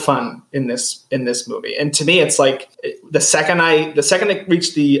 There's no fun in this movie. And to me, it's like the second I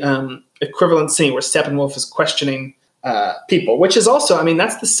reached the equivalent scene where Steppenwolf is questioning people, which is also,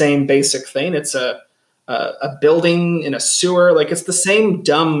 that's the same basic thing. It's a building in a sewer. Like, it's the same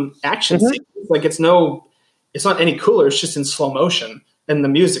dumb action scene. Like, it's not any cooler. It's just in slow motion, and the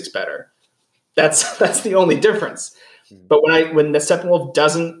music's better. That's the only difference. But when the Steppenwolf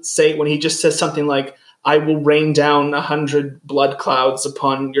doesn't say, when he just says something like, I will rain down 100 blood clouds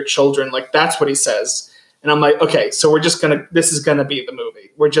upon your children, like, that's what he says. And I'm like, okay, so this is gonna be the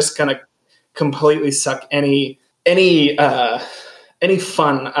movie. We're just gonna completely suck any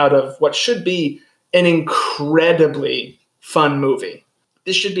fun out of what should be an incredibly fun movie.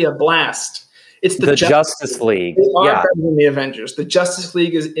 This should be a blast. It's the Justice League. They are better than the Avengers. The Justice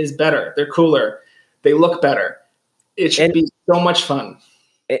League is better. They're cooler. They look better. It should be so much fun.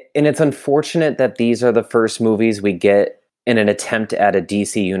 And it's unfortunate that these are the first movies we get in an attempt at a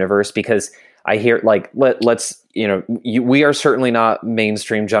DC universe, because I hear, like, we are certainly not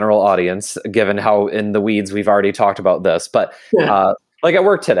mainstream general audience, given how in the weeds we've already talked about this. But like at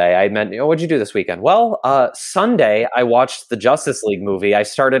work today, I meant, what'd you do this weekend? Well, Sunday, I watched the Justice League movie. I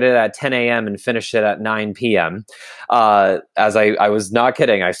started it at 10 a.m. and finished it at 9 p.m. As I was not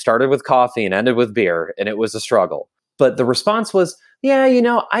kidding. I started with coffee and ended with beer, and it was a struggle. But the response was, yeah,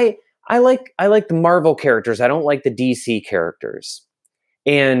 I like the Marvel characters. I don't like the DC characters.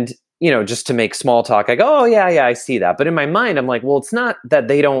 And, just to make small talk, I go, oh, yeah, I see that. But in my mind, I'm like, well, it's not that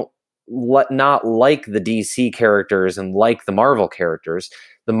they don't not like the DC characters and like the Marvel characters.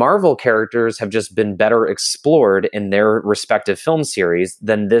 The Marvel characters have just been better explored in their respective film series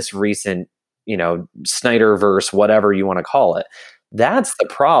than this recent, Snyderverse, whatever you want to call it. That's the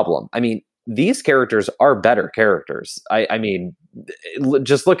problem. These characters are better characters.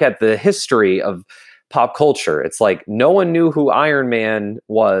 Just look at the history of pop culture. It's like no one knew who Iron Man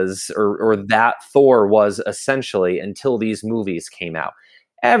was or that Thor was, essentially, until these movies came out.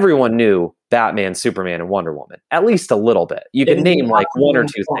 Everyone knew Batman, Superman, and Wonder Woman, at least a little bit. You can name like one or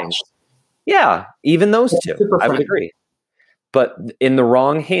two things. Yeah, even those two. I would agree. But in the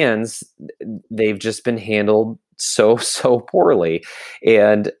wrong hands, they've just been handled so poorly.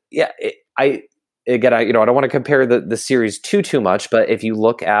 And yeah, I don't want to compare the series too much, but if you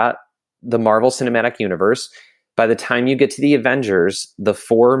look at the Marvel Cinematic Universe, by the time you get to the Avengers, the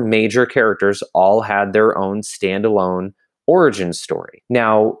four major characters all had their own standalone origin story.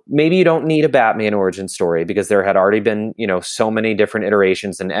 Now, maybe you don't need a Batman origin story because there had already been, so many different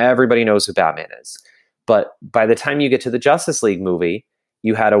iterations and everybody knows who Batman is. But by the time you get to the Justice League movie,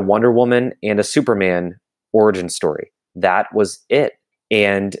 you had a Wonder Woman and a Superman origin story. That was it.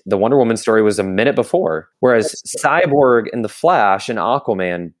 And the Wonder Woman story was a minute before, whereas Cyborg and the Flash and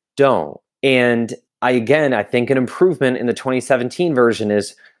Aquaman don't. And I think an improvement in the 2017 version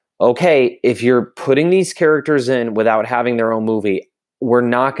is, okay, if you're putting these characters in without having their own movie, we're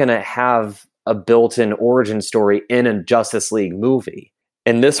not going to have a built-in origin story in a Justice League movie.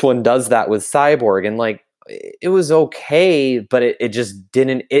 And this one does that with Cyborg. And like, it was okay, but it just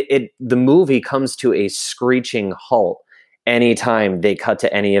didn't, the movie comes to a screeching halt anytime they cut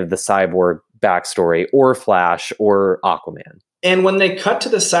to any of the Cyborg backstory or Flash or Aquaman. And when they cut to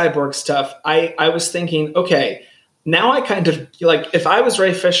the Cyborg stuff, I was thinking, okay, now I kind of, like, if I was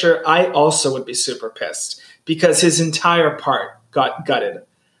Ray Fisher, I also would be super pissed because his entire part got gutted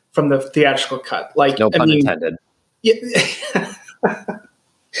from the theatrical cut. Like, no pun intended. Yeah,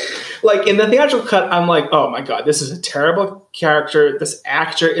 like in the theatrical cut, I'm like, oh my God, this is a terrible character. This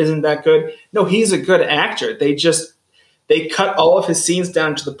actor isn't that good. No, he's a good actor. They cut all of his scenes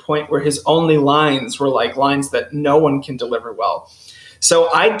down to the point where his only lines were like lines that no one can deliver well.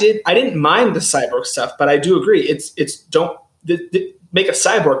 So I didn't mind the Cyborg stuff, but I do agree. Make a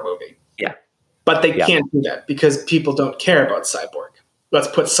Cyborg movie. Yeah. But they can't do that because people don't care about Cyborg. Let's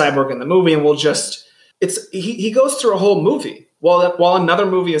put Cyborg in the movie and he goes through a whole movie while another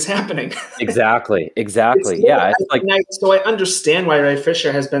movie is happening. Exactly. It's so I understand why Ray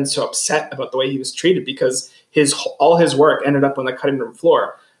Fisher has been so upset about the way he was treated because all his work ended up on the cutting room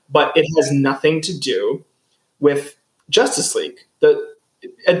floor. But it has nothing to do with Justice League.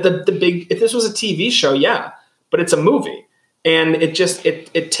 If this was a TV show, yeah, but it's a movie. And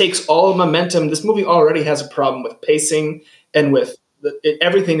it takes all momentum. This movie already has a problem with pacing and with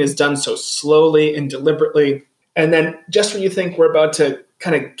everything is done so slowly and deliberately. And then just when you think we're about to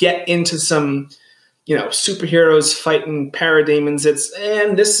kind of get into some, superheroes fighting parademons,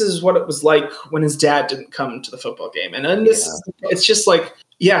 this is what it was like when his dad didn't come to the football game. And it's just like,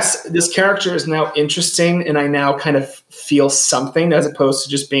 yes, this character is now interesting and I now kind of feel something as opposed to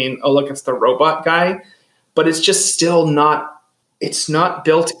just being, oh, look, it's the robot guy. But it's just still it's not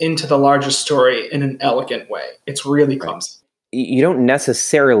built into the larger story in an elegant way. It's really clumsy. You don't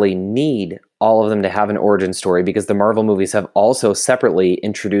necessarily need all of them to have an origin story because the Marvel movies have also separately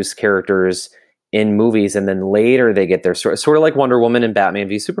introduced characters in movies and then later they get their story. Sort of like Wonder Woman and Batman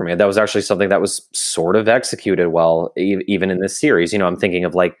v Superman. That was actually something that was sort of executed well, even in this series. I'm thinking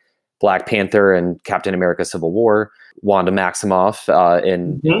of like Black Panther and Captain America Civil War, Wanda Maximoff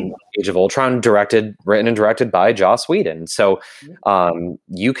in Age of Ultron, written and directed by Joss Whedon. So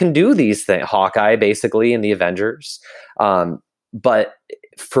you can do these things. Hawkeye, basically, in the Avengers. But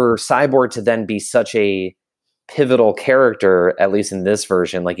for Cyborg to then be such a pivotal character, at least in this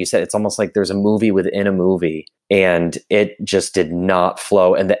version, like you said, it's almost like there's a movie within a movie, and it just did not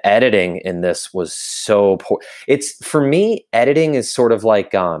flow. And the editing in this was so poor. For me, editing is sort of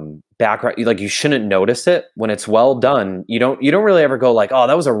like background. Like you shouldn't notice it when it's well done. You don't really ever go like, oh,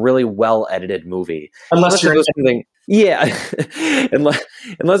 that was a really well edited movie, unless you're something. Yeah,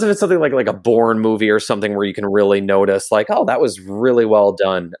 unless if it's something like a Bourne movie or something where you can really notice like, oh, that was really well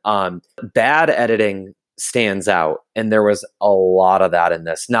done. Bad editing stands out, and there was a lot of that in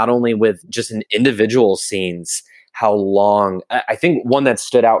this. Not only with just in individual scenes, how long. I think one that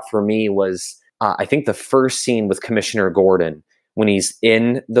stood out for me was I think the first scene with Commissioner Gordon when he's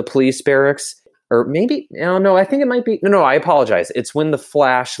in the police barracks, or maybe no, I think it might be no. I apologize. It's when the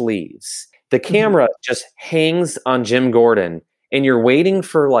Flash leaves. The camera just hangs on Jim Gordon and you're waiting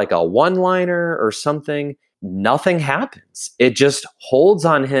for like a one-liner or something. Nothing happens. It just holds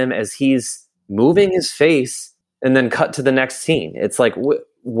on him as he's moving his face and then cut to the next scene. It's like,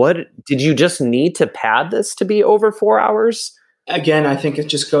 what did you just need to pad this to be over 4 hours? Again, I think it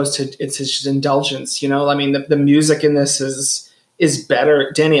just goes to, it's just indulgence. I mean, the music in this is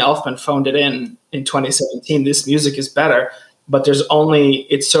better. Danny Elfman phoned it in 2017. This music is better. But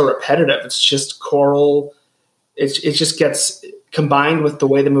it's so repetitive. It's just choral. It just gets combined with the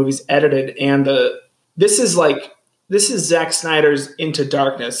way the movie's edited. And this is Zack Snyder's Into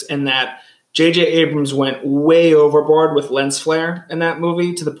Darkness, in that J.J. Abrams went way overboard with lens flare in that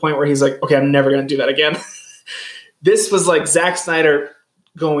movie to the point where he's like, okay, I'm never going to do that again. This was like Zack Snyder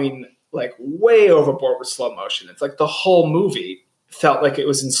going like way overboard with slow motion. It's like the whole movie felt like it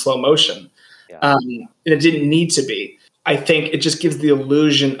was in slow motion. Yeah. And it didn't need to be. I think it just gives the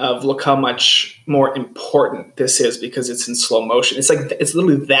illusion of look how much more important this is because it's in slow motion. It's like it's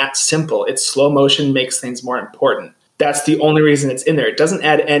literally that simple. It's slow motion makes things more important. That's the only reason it's in there. It doesn't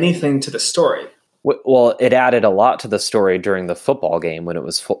add anything to the story. Well, it added a lot to the story during the football game when it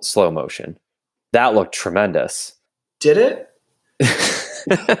was slow motion. That looked tremendous. Did it?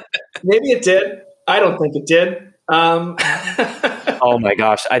 Maybe it did. I don't think it did. Oh my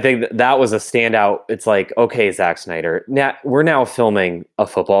gosh. I think that was a standout. It's like, okay, Zack Snyder, now we're now filming a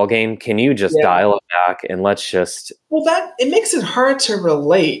football game. Can you just dial it back and let's just. Well, it makes it hard to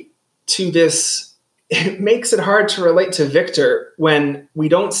relate to this. It makes it hard to relate to Victor when we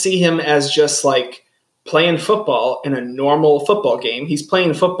don't see him as just like playing football in a normal football game. He's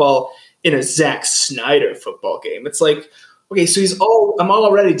playing football in a Zack Snyder football game. It's like, okay, so I'm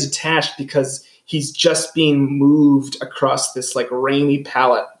already detached because he's just being moved across this like rainy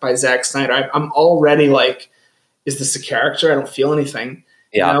palette by Zack Snyder. I'm already like, is this a character? I don't feel anything.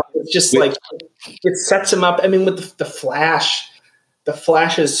 Yeah. You know? It's just like, it sets him up. I mean, with the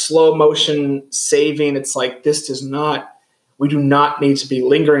Flash's slow motion saving, it's like, we do not need to be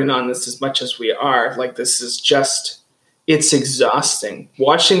lingering on this as much as we are. Like, this is just, it's exhausting.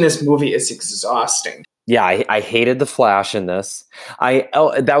 Watching this movie is exhausting. Yeah, I hated the Flash in this.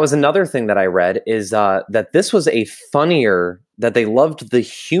 That was another thing that I read is that this was that they loved the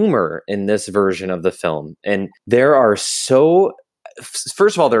humor in this version of the film. And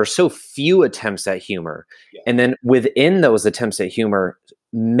first of all, there are so few attempts at humor. Yeah. And then within those attempts at humor,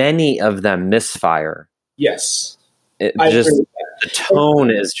 many of them misfire. Yes. The tone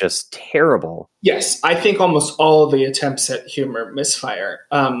is just terrible. Yes, I think almost all of the attempts at humor misfire.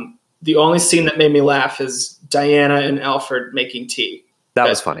 The only scene that made me laugh is Diana and Alfred making tea. That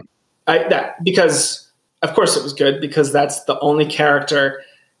was funny. Because, of course, it was good because that's the only character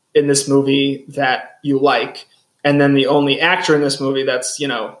in this movie that you like, and then the only actor in this movie that's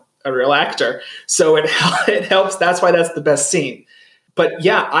a real actor. So it helps. That's why that's the best scene. But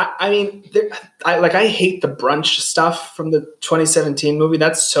yeah, I mean, I hate the brunch stuff from the 2017 movie.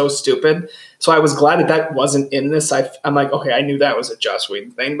 That's so stupid. So I was glad that wasn't in this. I'm like, okay, I knew that was a Joss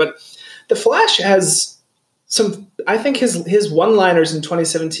Whedon thing. But The Flash has some. I think his one-liners in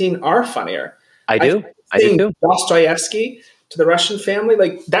 2017 are funnier. I do too. Dostoevsky to the Russian family,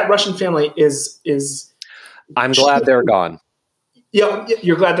 like that Russian family is. I'm glad they're gone. Yeah,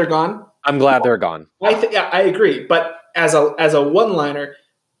 you're glad they're gone. I'm glad they're gone. I agree, but as a one-liner,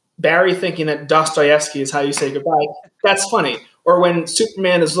 Barry thinking that Dostoevsky is how you say goodbye, that's funny. Or when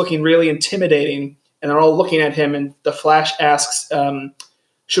Superman is looking really intimidating and they're all looking at him and the Flash asks,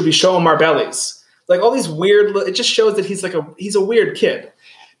 should we show him our bellies? Like all these weird, it just shows that he's a weird kid.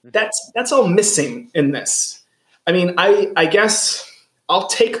 That's all missing in this. I mean, I guess I'll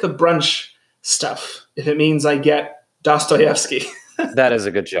take the brunch stuff if it means I get Dostoevsky. That is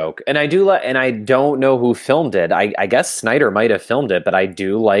a good joke. And I don't know who filmed it. I guess Snyder might have filmed it, but I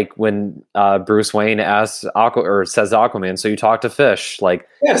do like when Bruce Wayne says Aquaman, so you talk to fish. Like,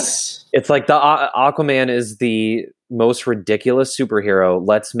 yes. It's like the Aquaman is the most ridiculous superhero.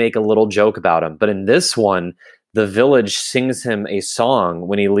 Let's make a little joke about him. But in this one, the village sings him a song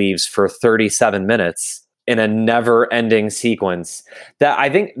when he leaves for 37 minutes in a never-ending sequence. That I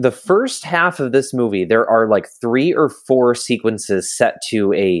think the first half of this movie, there are like 3 or 4 sequences set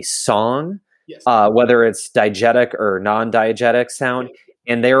to a song, yes. Whether it's diegetic or non-diegetic sound,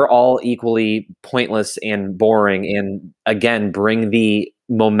 and they're all equally pointless and boring, and again, bring the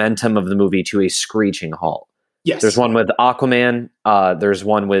momentum of the movie to a screeching halt. Yes. There's one with Aquaman, there's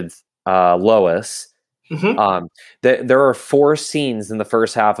one with Lois. Mm-hmm. There are 4 scenes in the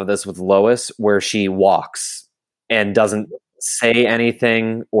first half of this with Lois where she walks and doesn't say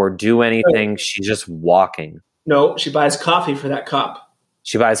anything or do anything. She's just walking. No, she buys coffee for that cop.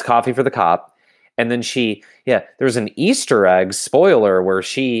 She buys coffee for the cop. And then there's an Easter egg spoiler where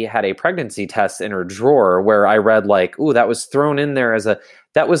she had a pregnancy test in her drawer where I read like, ooh, that was thrown in there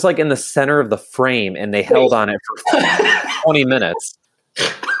that was like in the center of the frame and they held on it for 20 minutes.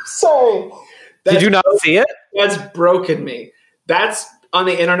 So... Did you not see it? That's broken me. That's on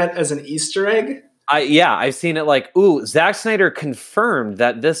the internet as an Easter egg? I've seen it like, ooh, Zack Snyder confirmed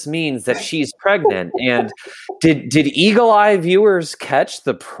that this means that she's pregnant. And did Eagle Eye viewers catch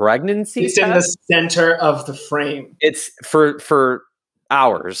the pregnancy It's test? In the center of the frame. It's for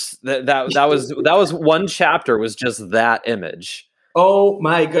hours. That was one chapter was just that image. Oh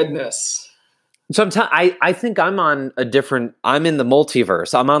my goodness. Sometimes I think I'm in the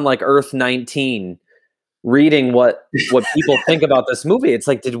multiverse. I'm on like Earth 19 reading what people think about this movie. It's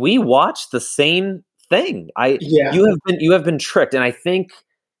like, did we watch the same thing? You have been tricked. And I think,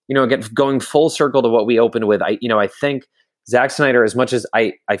 again, going full circle to what we opened with, I think Zack Snyder, as much as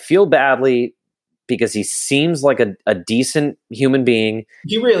I feel badly because he seems like a decent human being.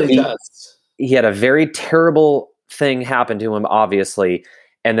 He really does. He had a very terrible thing happen to him, obviously.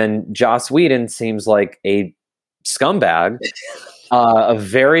 And then Joss Whedon seems like a scumbag, a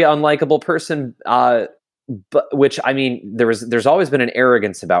very unlikable person. But which, I mean, there's always been an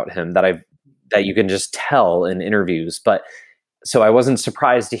arrogance about him that you can just tell in interviews. But So I wasn't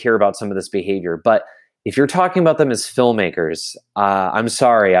surprised to hear about some of this behavior. But if you're talking about them as filmmakers, I'm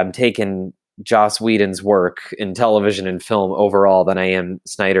sorry, I'm taking Joss Whedon's work in television and film overall than I am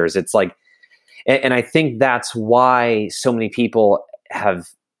Snyder's. It's like, and I think that's why so many people have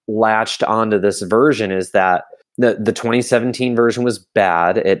latched onto this version, is that the 2017 version was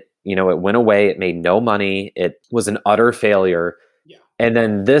bad. It went away. It made no money. It was an utter failure. Yeah. And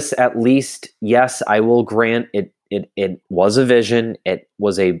then this, at least, yes, I will grant it was a vision. It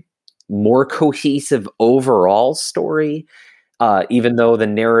was a more cohesive overall story, even though the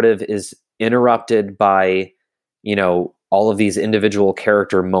narrative is interrupted by, all of these individual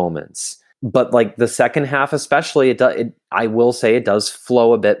character moments. But like the second half, especially, I will say it does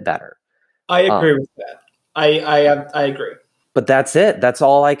flow a bit better. I agree with that. I agree. But that's it. That's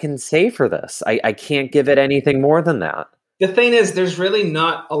all I can say for this. I can't give it anything more than that. The thing is, there's really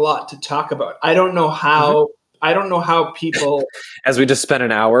not a lot to talk about. I don't know how. I don't know how people. As we just spent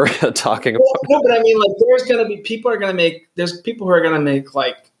an hour talking about. No, but I mean, like, there's people who are going to make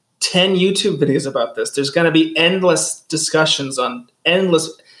like 10 YouTube videos about this. There's going to be endless discussions on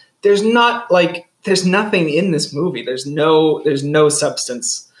endless. There's nothing in this movie. There's no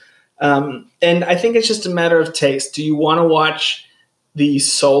substance. And I think it's just a matter of taste. Do you want to watch the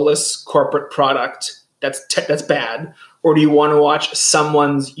soulless corporate product that's bad, or do you want to watch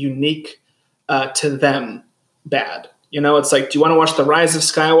someone's unique to them bad? It's like, do you want to watch The Rise of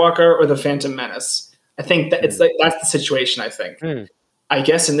Skywalker or The Phantom Menace? I think that it's like that's the situation. I think. I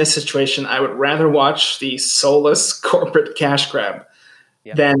guess in this situation, I would rather watch the soulless corporate cash grab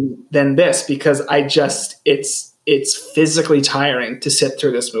than this, because it's physically tiring to sit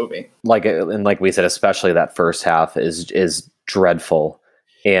through this movie. Like we said, especially that first half is dreadful,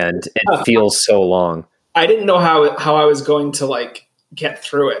 and it feels so long. I didn't know how I was going to like get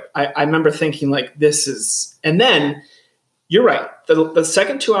through it. I remember thinking like, this is, and then you're right. The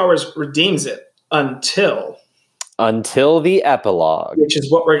second 2 hours redeems it until the epilogue, which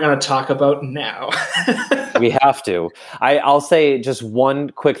is what we're going to talk about now. We have to. I'll say just one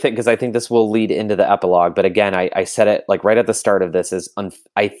quick thing, because I think this will lead into the epilogue. But again, I said it like right at the start of this,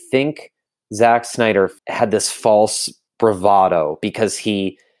 I think Zack Snyder had this false bravado because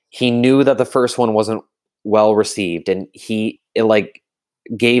he knew that the first one wasn't well received, and it like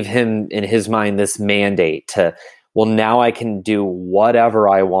gave him in his mind this mandate to, well, now I can do whatever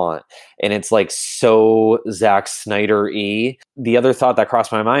I want. And it's like so Zack Snyder-y. The other thought that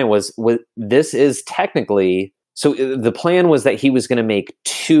crossed my mind was this is technically, so the plan was that he was going to make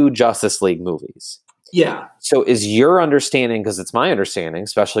 2 Justice League movies. Yeah. So is your understanding, because it's my understanding,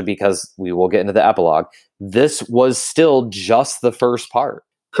 especially because we will get into the epilogue, this was still just the first part?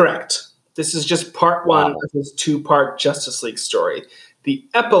 Correct. This is just part 1 of his 2-part Justice League story. The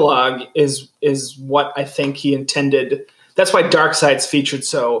epilogue is what I think he intended. That's why Darkseid's featured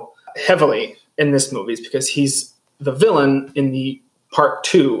so heavily in this movie, is because he's the villain in the part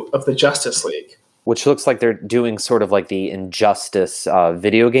 2 of the Justice League. Which looks like they're doing sort of like the Injustice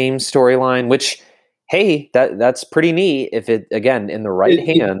video game storyline, which, hey, that's pretty neat if it, again, in the right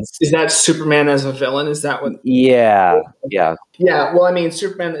hands. Is that Superman as a villain? Is that what? Yeah. Yeah, well, I mean,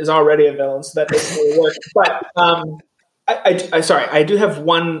 Superman is already a villain, so that doesn't really work. But I do have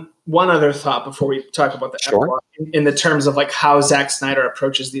one other thought before we talk about the epilogue, in the terms of like how Zack Snyder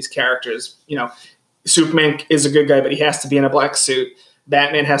approaches these characters. Superman is a good guy, but he has to be in a black suit.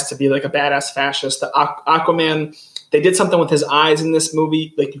 Batman has to be like a badass fascist. The Aquaman, they did something with his eyes in this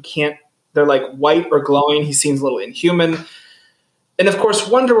movie. Like, you can't, they're like white or glowing. He seems a little inhuman. And of course,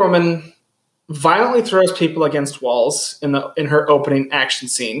 Wonder Woman violently throws people against walls in her opening action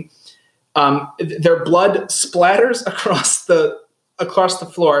scene. Their blood splatters across the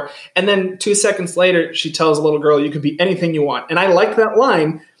floor, and then 2 seconds later, she tells a little girl, "You can be anything you want." And I like that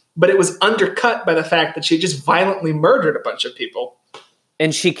line, but it was undercut by the fact that she just violently murdered a bunch of people.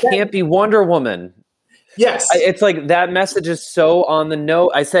 And she can't be Wonder Woman. Yes, it's like that message is so on the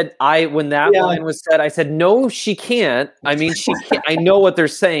note. When that line was said, I said, "No, she can't." I mean, she can't. I know what they're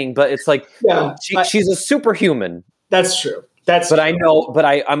saying, but it's like she's a superhuman. That's true.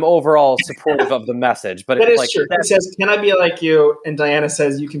 I'm overall supportive of the message. But that it's is like, true. He says, "Can I be like you?" And Diana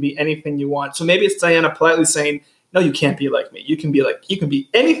says, "You can be anything you want." So maybe it's Diana politely saying, "No, you can't be like me. You can be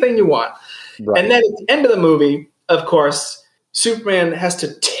anything you want." Right. And then at the end of the movie, of course, Superman has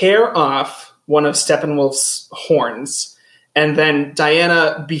to tear off one of Steppenwolf's horns, and then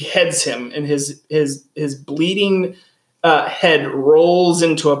Diana beheads him, and his bleeding head rolls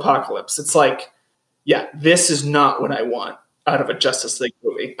into Apocalypse. It's like, yeah, this is not what I want out of a Justice League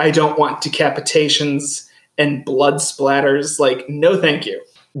movie. I don't want decapitations and blood splatters. Like, no, thank you.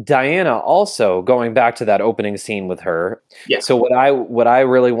 Diana also, going back to that opening scene with her. Yeah. So what I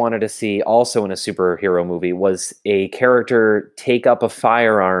really wanted to see also in a superhero movie was a character take up a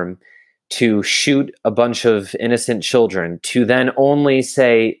firearm to shoot a bunch of innocent children, to then only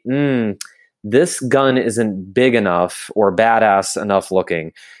say, this gun isn't big enough or badass enough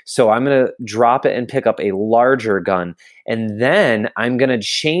looking, so I'm going to drop it and pick up a larger gun. And then I'm going to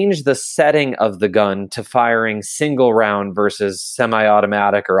change the setting of the gun to firing single round versus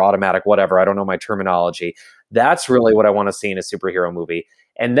semi-automatic or automatic, whatever. I don't know my terminology. That's really what I want to see in a superhero movie.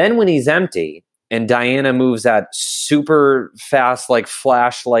 And then when he's empty and Diana moves at super fast, like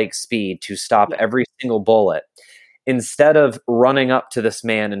flash-like speed to stop every single bullet, instead of running up to this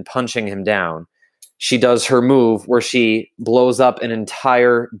man and punching him down, she does her move where she blows up an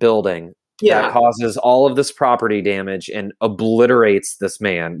entire building that causes all of this property damage and obliterates this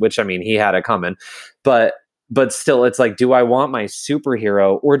man, which, I mean, he had it coming. But still, it's like, do I want my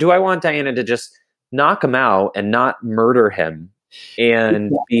superhero, or do I want Diana to just knock him out and not murder him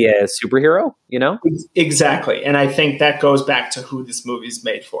and be a superhero, you know? Exactly. And I think that goes back to who this movie's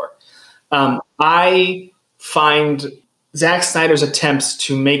made for. I find Zack Snyder's attempts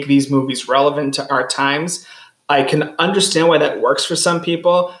to make these movies relevant to our times. I can understand why that works for some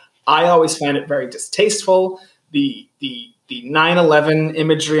people. I always find it very distasteful. The 9/11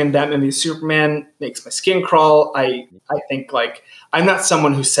 imagery in Batman v Superman makes my skin crawl. I think, like, I'm not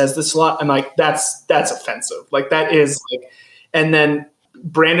someone who says this a lot. I'm like, that's offensive. Like, that is like, and then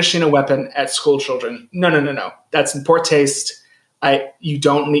brandishing a weapon at school children. No. That's in poor taste. You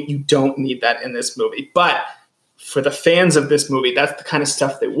don't need that in this movie. But for the fans of this movie, that's the kind of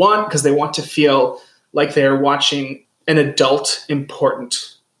stuff they want, because they want to feel like they're watching an adult,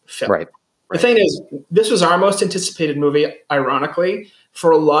 important film. Right. The thing is, this was our most anticipated movie, ironically. For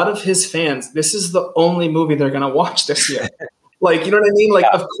a lot of his fans, this is the only movie they're going to watch this year. Like, you know what I mean? Like,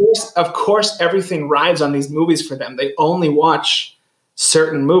 of course, everything rides on these movies for them. They only watch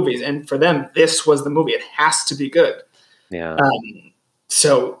certain movies. And for them, this was the movie. It has to be good. Yeah.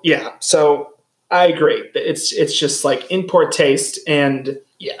 So I agree. It's just like in poor taste, and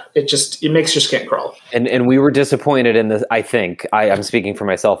it makes your skin crawl. And we were disappointed in this. I think I'm speaking for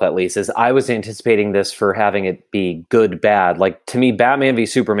myself, at least, is I was anticipating this for having it be good, bad. Like, to me, Batman v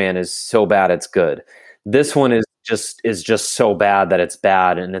Superman is so bad it's good. This one is just so bad that it's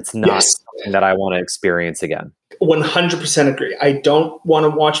bad, and it's not something that I want to experience again. 100% agree. I don't want to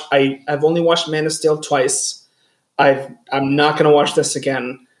watch. I've only watched Man of Steel twice. I'm not going to watch this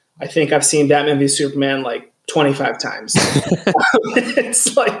again. I think I've seen Batman v Superman like 25 times.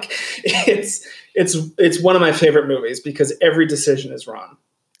 It's like it's one of my favorite movies because every decision is wrong,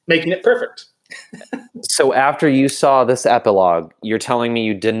 making it perfect. So after you saw this epilogue, you're telling me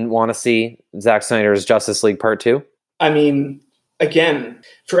you didn't want to see Zack Snyder's Justice League Part 2? I mean, again,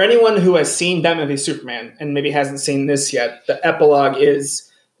 for anyone who has seen Batman v Superman and maybe hasn't seen this yet, the epilogue is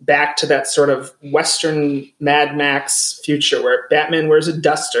back to that sort of Western Mad Max future where Batman wears a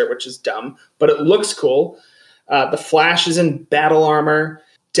duster, which is dumb, but it looks cool. The Flash is in battle armor.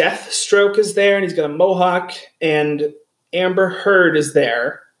 Deathstroke is there, and he's got a mohawk. And Amber Heard is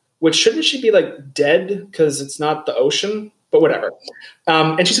there, which shouldn't she be like dead because it's not the ocean? But whatever.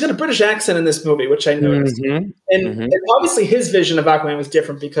 And she's got a British accent in this movie, which I noticed. Mm-hmm. And obviously his vision of Aquaman was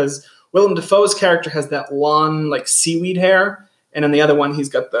different because Willem Dafoe's character has that long, like, seaweed hair. And in the other one, he's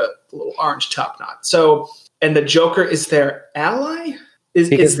got the little orange top knot. So, and the Joker is their ally? Is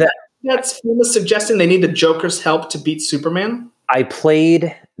that's famous suggesting they need the Joker's help to beat Superman? I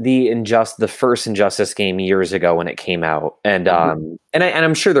played the first Injustice game years ago when it came out, and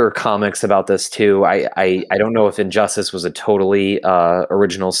I'm sure there are comics about this too. I don't know if Injustice was a totally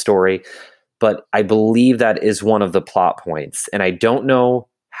original story, but I believe that is one of the plot points, and I don't know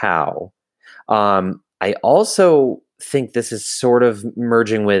how. I also think this is sort of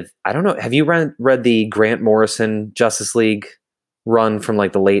merging with, I don't know, have you read the Grant Morrison Justice League run from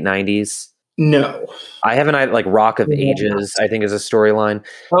like the late 90s? No. I haven't. Like Rock of Ages, I think, is a storyline.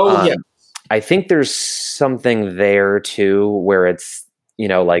 Oh, yeah. I think there's something there too where it's, you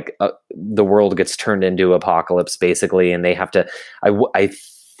know, like the world gets turned into apocalypse basically, and they have to, I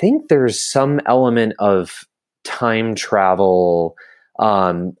think there's some element of time travel.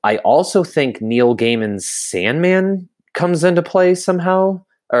 I also think Neil Gaiman's Sandman comes into play somehow,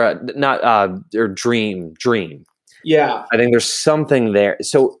 or Dream. Yeah. I think there's something there.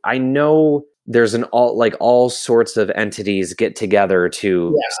 So I know there's all sorts of entities get together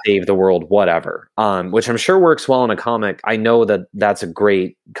to save the world, whatever, which I'm sure works well in a comic. I know that that's a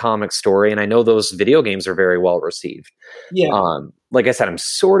great comic story, and I know those video games are very well received. Yeah. Like I said,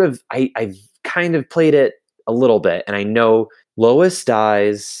 I've kind of played it a little bit, and I know Lois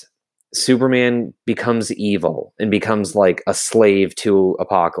dies. Superman becomes evil and becomes like a slave to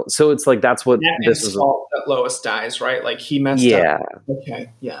Apocalypse. So it's like that's what this is. Fault that Lois dies, right? Like he messed Yeah. up.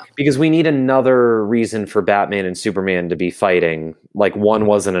 Okay, yeah. Because we need another reason for Batman and Superman to be fighting. Like one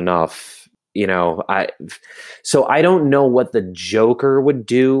wasn't enough, So I don't know what the Joker would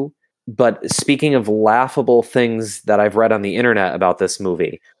do. But speaking of laughable things that I've read on the internet about this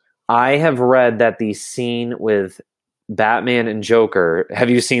movie, I have read that the scene with Batman and Joker, have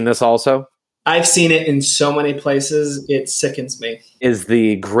you seen this also? I've seen it in so many places, it sickens me. Is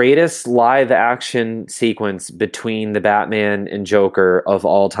the greatest live action sequence between the Batman and Joker of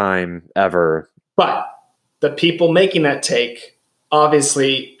all time ever. But the people making that take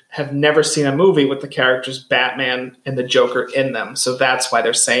obviously have never seen a movie with the characters Batman and the Joker in them. So that's why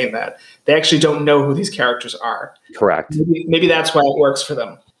they're saying that. They actually don't know who these characters are. Correct. Maybe that's why it works for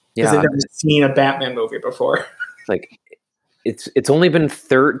them. Because they've never seen a Batman movie before. Like, it's only been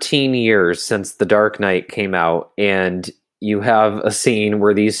 13 years since The Dark Knight came out, and you have a scene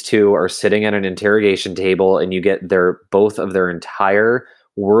where these two are sitting at an interrogation table, and you get both of their entire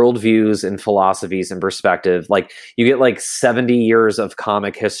worldviews and philosophies and perspective. Like, you get like 70 years of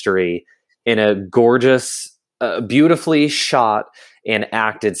comic history in a gorgeous, beautifully shot and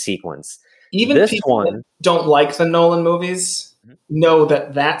acted sequence. Even this people one that don't like the Nolan movies know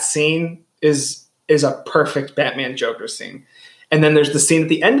that scene is a perfect Batman Joker scene. And then there's the scene at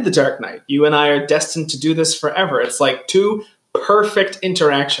the end of The Dark Knight. You and I are destined to do this forever. It's like two perfect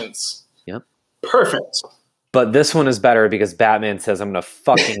interactions. Yep. Perfect. But this one is better because Batman says, I'm going to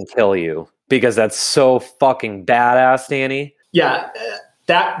fucking kill you. Because that's so fucking badass, Danny. Yeah.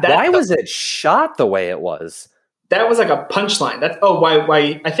 Why was it shot the way it was? That was like a punchline.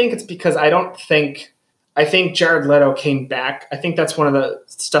 Why? I think it's because I think Jared Leto came back. I think that's one of the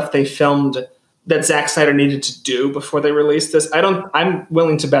stuff they filmed that Zack Snyder needed to do before they released this. I'm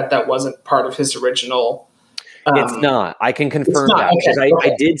willing to bet that wasn't part of his original. It's not. I can confirm that. Okay.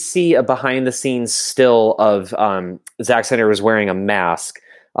 I did see a behind the scenes still of Zack Snyder was wearing a mask,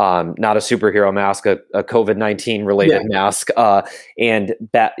 not a superhero mask, a COVID-19 related mask, and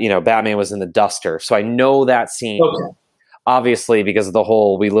Batman was in the duster. So I know that scene. Okay. Obviously, because of the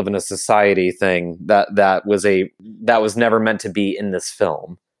whole "we live in a society" thing, that was never meant to be in this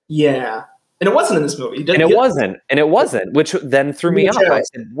film. Yeah. And it wasn't in this movie. And it wasn't, which then threw me off. I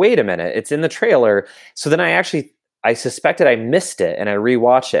said, wait a minute, it's in the trailer. So then I suspected I missed it, and I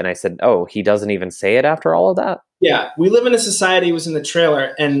rewatched it, and I said, oh, he doesn't even say it after all of that? Yeah, We Live in a Society was in the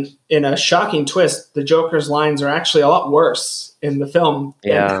trailer, and in a shocking twist, the Joker's lines are actually a lot worse in the film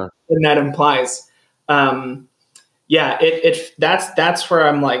than that implies. That's where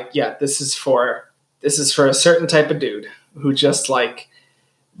I'm like, yeah, this is for a certain type of dude who just like,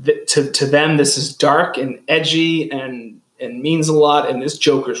 to them, this is dark and edgy and means a lot. And this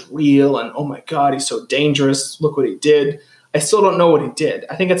Joker's real. And oh my God, he's so dangerous. Look what he did. I still don't know what he did.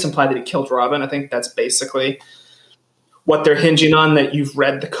 I think it's implied that he killed Robin. I think that's basically what they're hinging on, that you've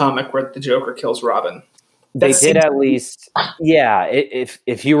read the comic where the Joker kills Robin. They did at least, yeah.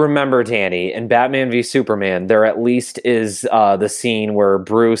 If you remember, Danny, in Batman v Superman, there at least is the scene where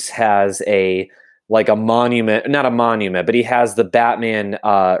Bruce has a monument, not a monument, but he has the Batman,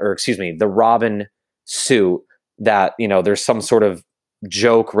 the Robin suit that, there's some sort of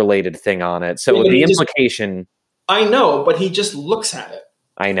joke related thing on it. So the implication. I know, but he just looks at it.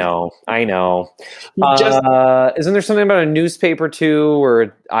 I know. Isn't there something about a newspaper too,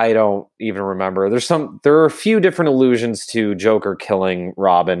 or I don't even remember? There are a few different allusions to Joker killing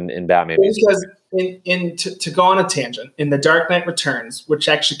Robin in Batman. Because to go on a tangent, in The Dark Knight Returns, which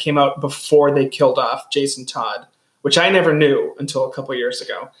actually came out before they killed off Jason Todd, which I never knew until a couple years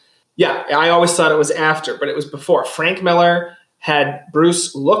ago. Yeah, I always thought it was after, but it was before. Frank Miller had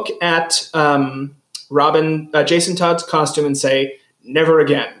Bruce look at Jason Todd's costume and say, "Never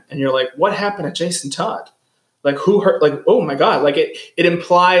again." And you're like, what happened to Jason Todd? Like, who hurt? Like, oh my God. Like, it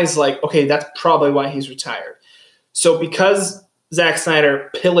implies, like, okay, that's probably why he's retired. So because Zack Snyder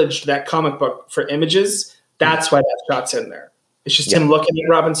pillaged that comic book for images, that's why that shot's in there. It's just him looking at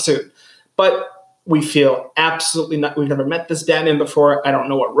Robin's suit. But we feel absolutely not. We've never met this Batman before. I don't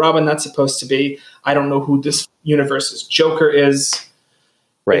know what Robin that's supposed to be. I don't know who this universe's Joker is.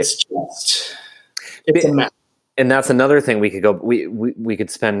 Right. It's a mess. And that's another thing we could go. We could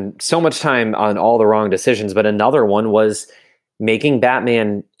spend so much time on all the wrong decisions, but another one was making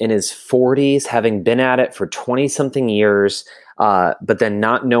Batman in his 40s, having been at it for 20-something years, but then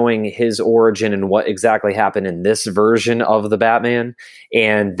not knowing his origin and what exactly happened in this version of the Batman,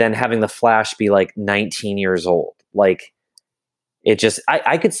 and then having the Flash be like 19 years old. Like, it just,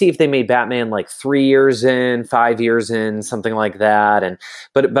 I could see if they made Batman like 3 years in, 5 years in, something like that. And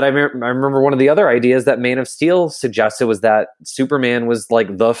but I remember one of the other ideas that Man of Steel suggested was that Superman was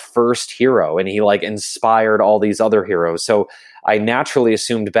like the first hero, and he like inspired all these other heroes. So I naturally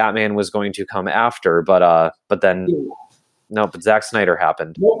assumed Batman was going to come after, but then no, but Zack Snyder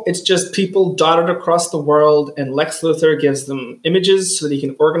happened. Nope, it's just people dotted across the world, and Lex Luthor gives them images so that he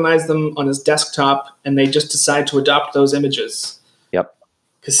can organize them on his desktop, and they just decide to adopt those images. Yep.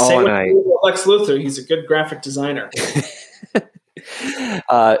 Because say what you want about Lex Luthor, he's a good graphic designer.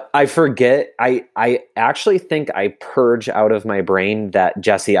 I forget. I actually think I purge out of my brain that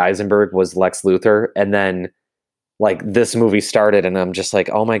Jesse Eisenberg was Lex Luthor, and then like this movie started and I'm just like,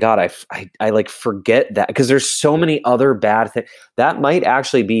 oh my God, I like forget that, because there's so many other bad things. That might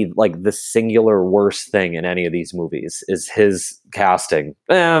actually be like the singular worst thing in any of these movies is his casting.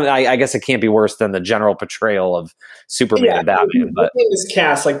 I guess it can't be worse than the general portrayal of Superman and Batman. But his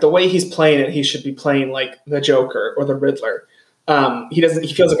cast, like the way he's playing it, he should be playing like the Joker or the Riddler.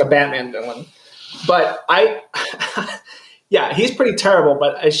 He feels like a Batman villain. But yeah, he's pretty terrible,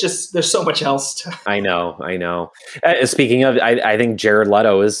 but it's just there's so much else to. I know. Speaking of, I think Jared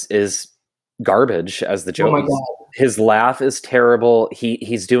Leto is garbage as the Joker. Oh my God. His laugh is terrible.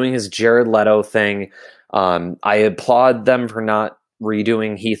 He's doing his Jared Leto thing. I applaud them for not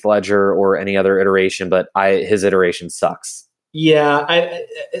redoing Heath Ledger or any other iteration, but his iteration sucks. Yeah,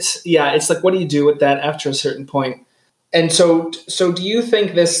 it's like, what do you do with that after a certain point? And so do you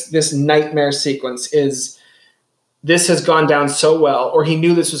think this nightmare sequence is? This has gone down so well, or he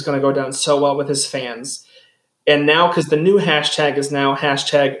knew this was going to go down so well with his fans. And now, because the new hashtag is now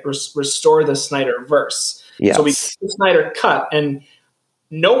hashtag restore the Snyderverse. Yes. So we get the Snyder cut, and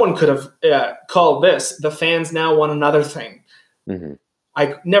no one could have called this. The fans now want another thing. Mm-hmm.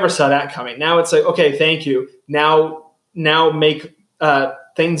 I never saw that coming. Now it's like, okay, thank you. Now make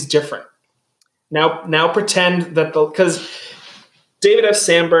things different. Now pretend that because David F.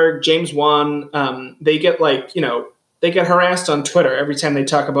 Sandberg, James Wan, they get they get harassed on Twitter every time they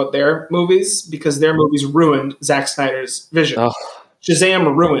talk about their movies because their movies ruined Zack Snyder's vision. Oh.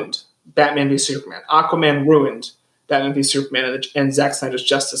 Shazam ruined Batman v Superman. Aquaman ruined Batman v Superman and Zack Snyder's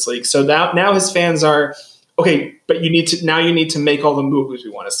Justice League. So now his fans are okay, but you need to make all the movies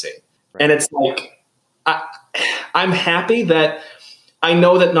we want to see. Right. And it's like I'm happy that I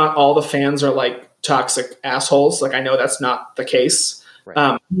know that not all the fans are like toxic assholes. Like I know that's not the case.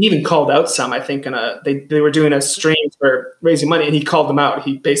 Right. He even called out some, I think, they were doing a stream for raising money, and he called them out.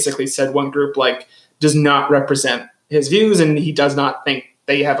 He basically said one group like does not represent his views, and he does not think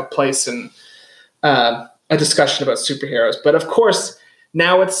they have a place in a discussion about superheroes. But of course,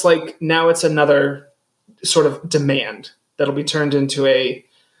 now it's another sort of demand that'll be turned into a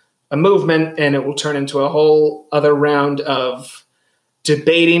movement, and it will turn into a whole other round of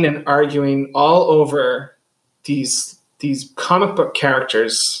debating and arguing all over these comic book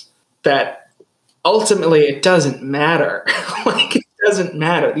characters that ultimately it doesn't matter. Like it doesn't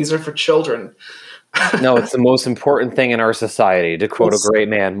matter. These are for children. No, it's the most important thing in our society, to quote a great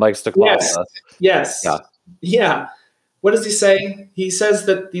man, Mike Stoklosa. Yes. Yeah. What does he say? He says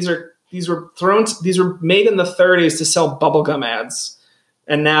that these were made in the 30s to sell bubblegum ads.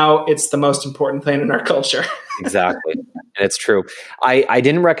 And now it's the most important thing in our culture. Exactly. And it's true. I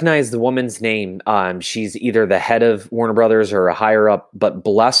didn't recognize the woman's name. She's either the head of Warner Brothers or a higher up, but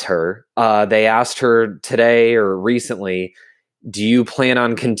bless her. They asked her today or recently, do you plan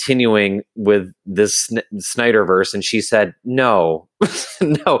on continuing with this Snyderverse? And she said, no,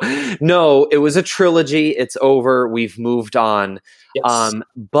 no, it was a trilogy. It's over. We've moved on. Yes.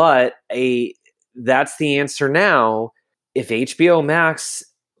 But that's the answer now. If HBO Max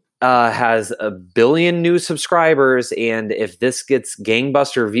has 1 billion new subscribers, and if this gets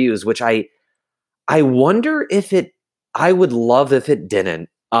gangbuster views, which I wonder if I would love if it didn't,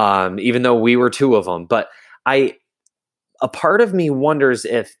 even though we were 2 of them. But a part of me wonders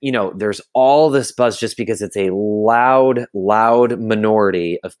if, there's all this buzz just because it's a loud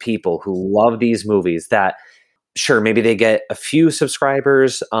minority of people who love these movies that, sure, maybe they get a few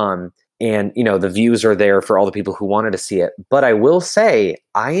subscribers, and, the views are there for all the people who wanted to see it. But I will say,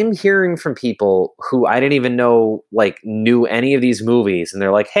 I am hearing from people who I didn't even know, knew any of these movies. And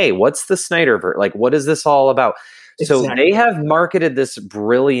they're like, hey, what's the Snyderverse? Like, what is this all about? Exactly. So they have marketed this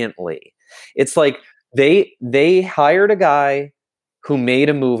brilliantly. It's like they hired a guy who made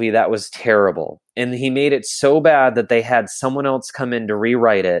a movie that was terrible. And he made it so bad that they had someone else come in to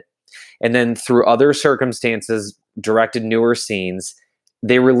rewrite it. And then through other circumstances, directed newer scenes.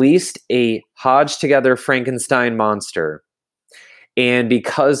 They released a hodged together Frankenstein monster. And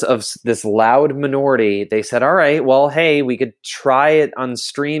because of this loud minority, they said, all right, well, hey, we could try it on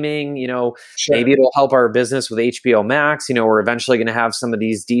streaming. Sure. Maybe it'll help our business with HBO Max. We're eventually going to have some of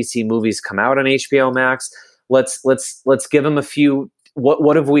these DC movies come out on HBO Max. Let's give them a few.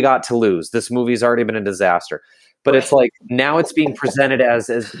 What have we got to lose? This movie's already been a disaster. But it's like now it's being presented as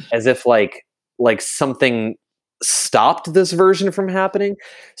if like something stopped this version from happening.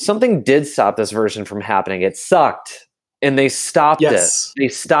 Something did stop this version from happening. It sucked. And they stopped it. They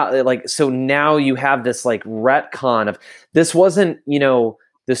stopped it. So now you have this like retcon of this wasn't,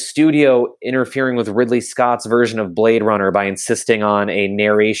 the studio interfering with Ridley Scott's version of Blade Runner by insisting on a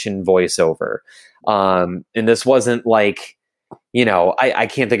narration voiceover. And this wasn't like, I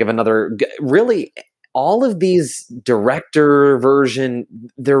can't think of another really all of these director version,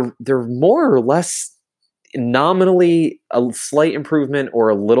 they're more or less nominally a slight improvement or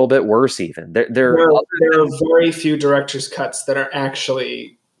a little bit worse even. There are very few director's cuts that are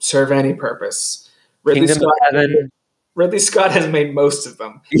actually serve any purpose. Ridley Scott has made most of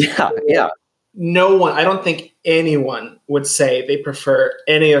them. Yeah. No one, I don't think anyone would say they prefer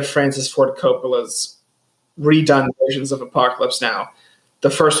any of Francis Ford Coppola's redone versions of Apocalypse Now. The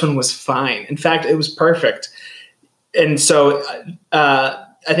first one was fine. In fact, it was perfect. And so I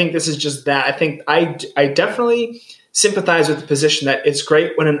think this is just that. I think I definitely sympathize with the position that it's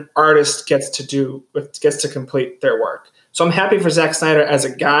great when an artist gets to complete their work. So I'm happy for Zack Snyder as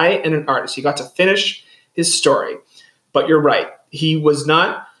a guy and an artist. He got to finish his story. But you're right. He was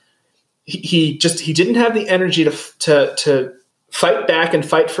not. He didn't have the energy to fight back and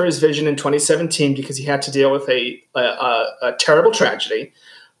fight for his vision in 2017 because he had to deal with a terrible tragedy.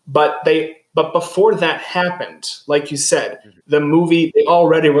 But before that happened, like you said, the movie, they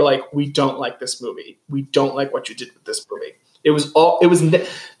already were like, we don't like this movie. We don't like what you did with this movie.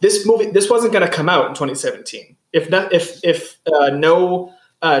 This movie, this wasn't going to come out in 2017. If no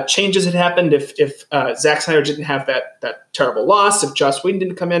changes had happened, if Zack Snyder didn't have that terrible loss, if Joss Whedon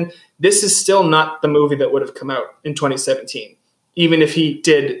didn't come in, this is still not the movie that would have come out in 2017, even if he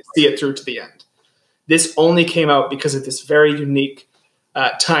did see it through to the end. This only came out because of this very unique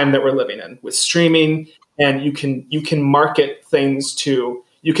time that we're living in with streaming, and you can market things to,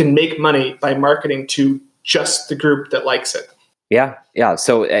 you can make money by marketing to just the group that likes it. Yeah.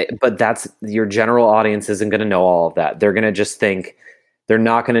 So, but that's your general audience isn't going to know all of that. They're going to just think, they're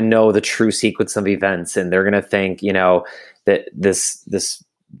not going to know the true sequence of events, and they're going to think, that this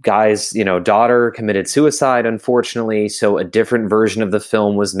guy's, daughter committed suicide, unfortunately. So a different version of the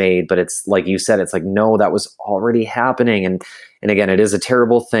film was made, but it's like you said, it's like, no, that was already happening. And again, it is a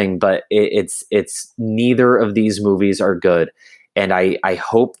terrible thing, but it's neither of these movies are good. And I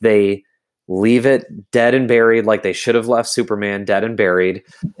hope they leave it dead and buried, like they should have left Superman dead and buried.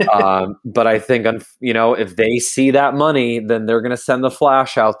 But I think, if they see that money, then they're going to send the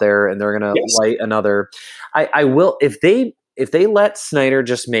Flash out there and they're going to light another. I will, if they let Snyder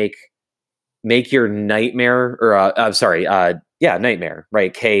just make your Nightmare, or Nightmare,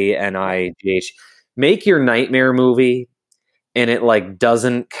 right? KNIGH, make your Nightmare movie, and it like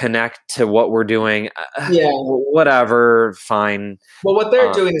doesn't connect to what we're doing. Whatever, fine. Well, what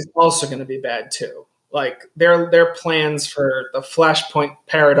they're doing is also going to be bad too. Like their plans for the Flashpoint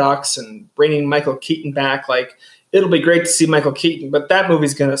paradox and bringing Michael Keaton back. Like, it'll be great to see Michael Keaton, but that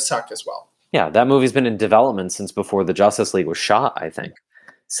movie's going to suck as well. Yeah, that movie's been in development since before the Justice League was shot, I think.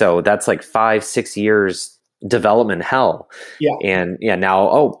 So that's like 5-6 years development hell. Yeah. And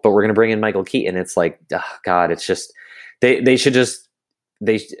now, but we're going to bring in Michael Keaton. It's like, God, it's just, they should just,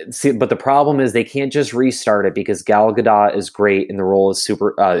 see, but the problem is they can't just restart it, because Gal Gadot is great in the role as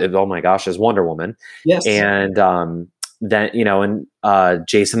as Wonder Woman. Yes. And then,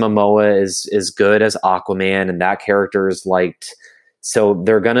 Jason Momoa is good as Aquaman, and that character is liked. So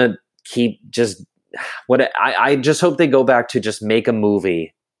they're going to keep just I just hope they go back to just make a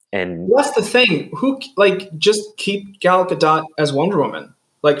movie. And that's the thing. Just keep Gal Gadot as Wonder Woman.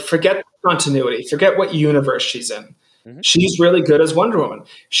 Like, forget continuity, forget what universe she's in. Mm-hmm. She's really good as Wonder Woman.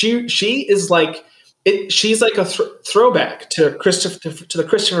 She is like it. She's like a throwback to the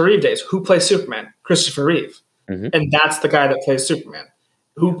Christopher Reeve days. Who plays Superman? Christopher Reeve, mm-hmm. and that's the guy that plays Superman.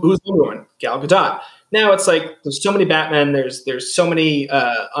 Who's Wonder Woman? Gal Gadot. Now it's like there's so many Batman. There's so many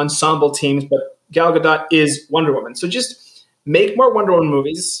ensemble teams, but Gal Gadot is Wonder Woman. So just make more Wonder Woman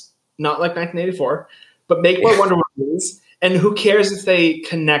movies, not like 1984, but make more Wonder Woman movies. And who cares if they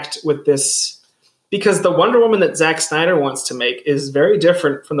connect with this? Because the Wonder Woman that Zack Snyder wants to make is very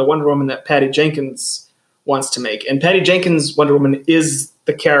different from the Wonder Woman that Patty Jenkins wants to make. And Patty Jenkins' Wonder Woman is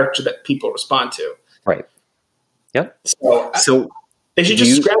the character that people respond to. Right. Yep. So they should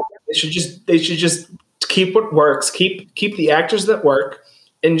just scrap it. They should just keep what works. Keep the actors that work,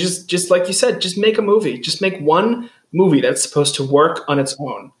 and just like you said, just make a movie. Just make one movie that's supposed to work on its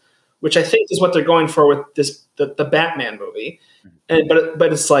own, which I think is what they're going for with the Batman movie. And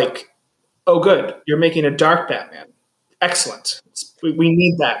but it's like, oh, good, you're making a dark Batman. Excellent. We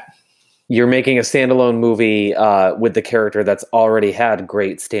need that. You're making a standalone movie with the character that's already had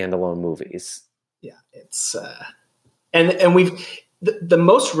great standalone movies. Yeah, it's and we've the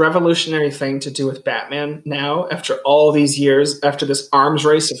most revolutionary thing to do with Batman now, after all these years, after this arms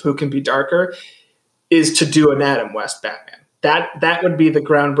race of who can be darker, is to do an Adam West Batman. That would be the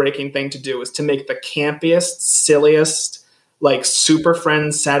groundbreaking thing to do, is to make the campiest, silliest, like Super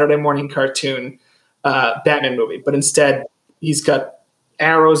Friends Saturday morning cartoon Batman movie. But instead, he's got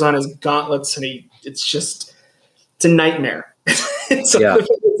arrows on his gauntlets, and it's a nightmare. It's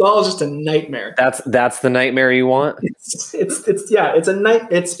all just a nightmare. That's the nightmare you want? It's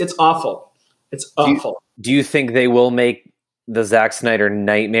awful. It's awful. Do you think they will make the Zack Snyder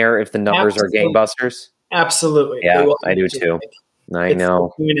nightmare if the numbers are gangbusters? Absolutely. Yeah, I do too. I know.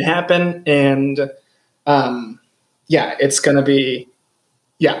 It's going to happen, and it's going to be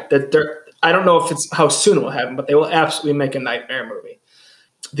I don't know if it's how soon it will happen, but they will absolutely make a nightmare movie.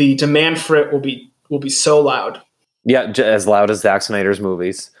 The demand for it will be so loud. Yeah, as loud as Zack Snyder's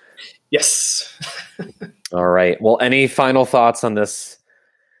movies. Yes. All right. Well, any final thoughts on this?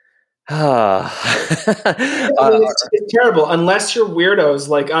 It's terrible. Unless you're weirdos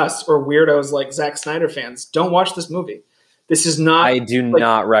like us or weirdos like Zack Snyder fans, don't watch this movie. This is not. I do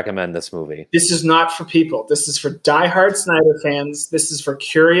not recommend this movie. This is not for people. This is for diehard Snyder fans. This is for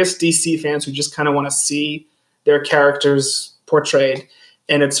curious DC fans who just kind of want to see their characters portrayed.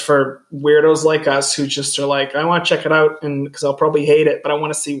 And it's for weirdos like us who just are like, I want to check it out, and because I'll probably hate it, but I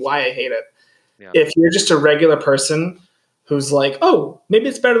want to see why I hate it. Yeah. If you're just a regular person who's like, oh, maybe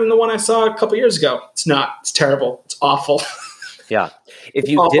it's better than the one I saw a couple years ago, it's not. It's terrible. It's awful. Yeah. If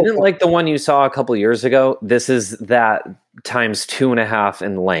you didn't like the one you saw a couple years ago, this is that times 2.5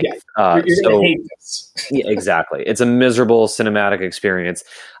 in length. Yeah. You're going to hate this. Yeah, exactly. It's a miserable cinematic experience.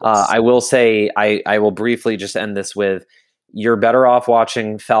 I will say, I will briefly just end this with, you're better off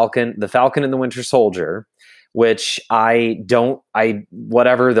watching The Falcon and the Winter Soldier, which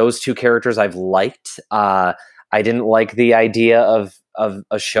whatever those two characters I've liked. I didn't like the idea of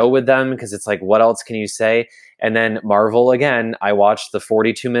a show with them, because it's like, what else can you say? And then Marvel, again, I watched the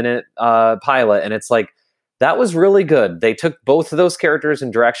 42-minute pilot, and it's like, that was really good. They took both of those characters in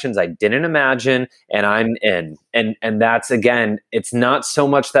directions I didn't imagine, and I'm in. And that's, again, it's not so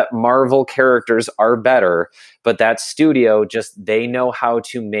much that Marvel characters are better, but that studio they know how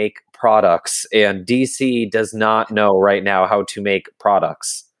to make products, and DC does not know right now how to make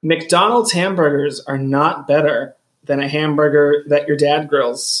products. McDonald's hamburgers are not better than a hamburger that your dad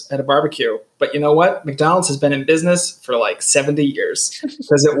grills at a barbecue. But you know what? McDonald's has been in business for like 70 years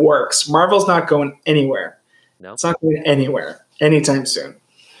because it works. Marvel's not going anywhere. No. It's not going anywhere anytime soon.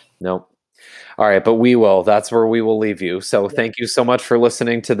 Nope. All right, but we will. That's where we will leave you. So Thank you so much for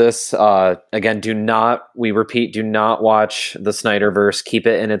listening to this. Again, do not watch the Snyderverse. Keep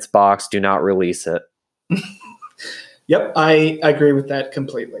it in its box. Do not release it. Yep, I agree with that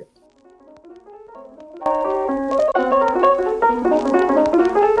completely.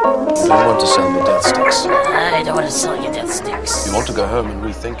 You don't want to sell your death sticks. I don't want to sell you death sticks. You want to go home and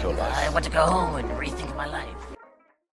rethink your life. I want to go home and rethink my life.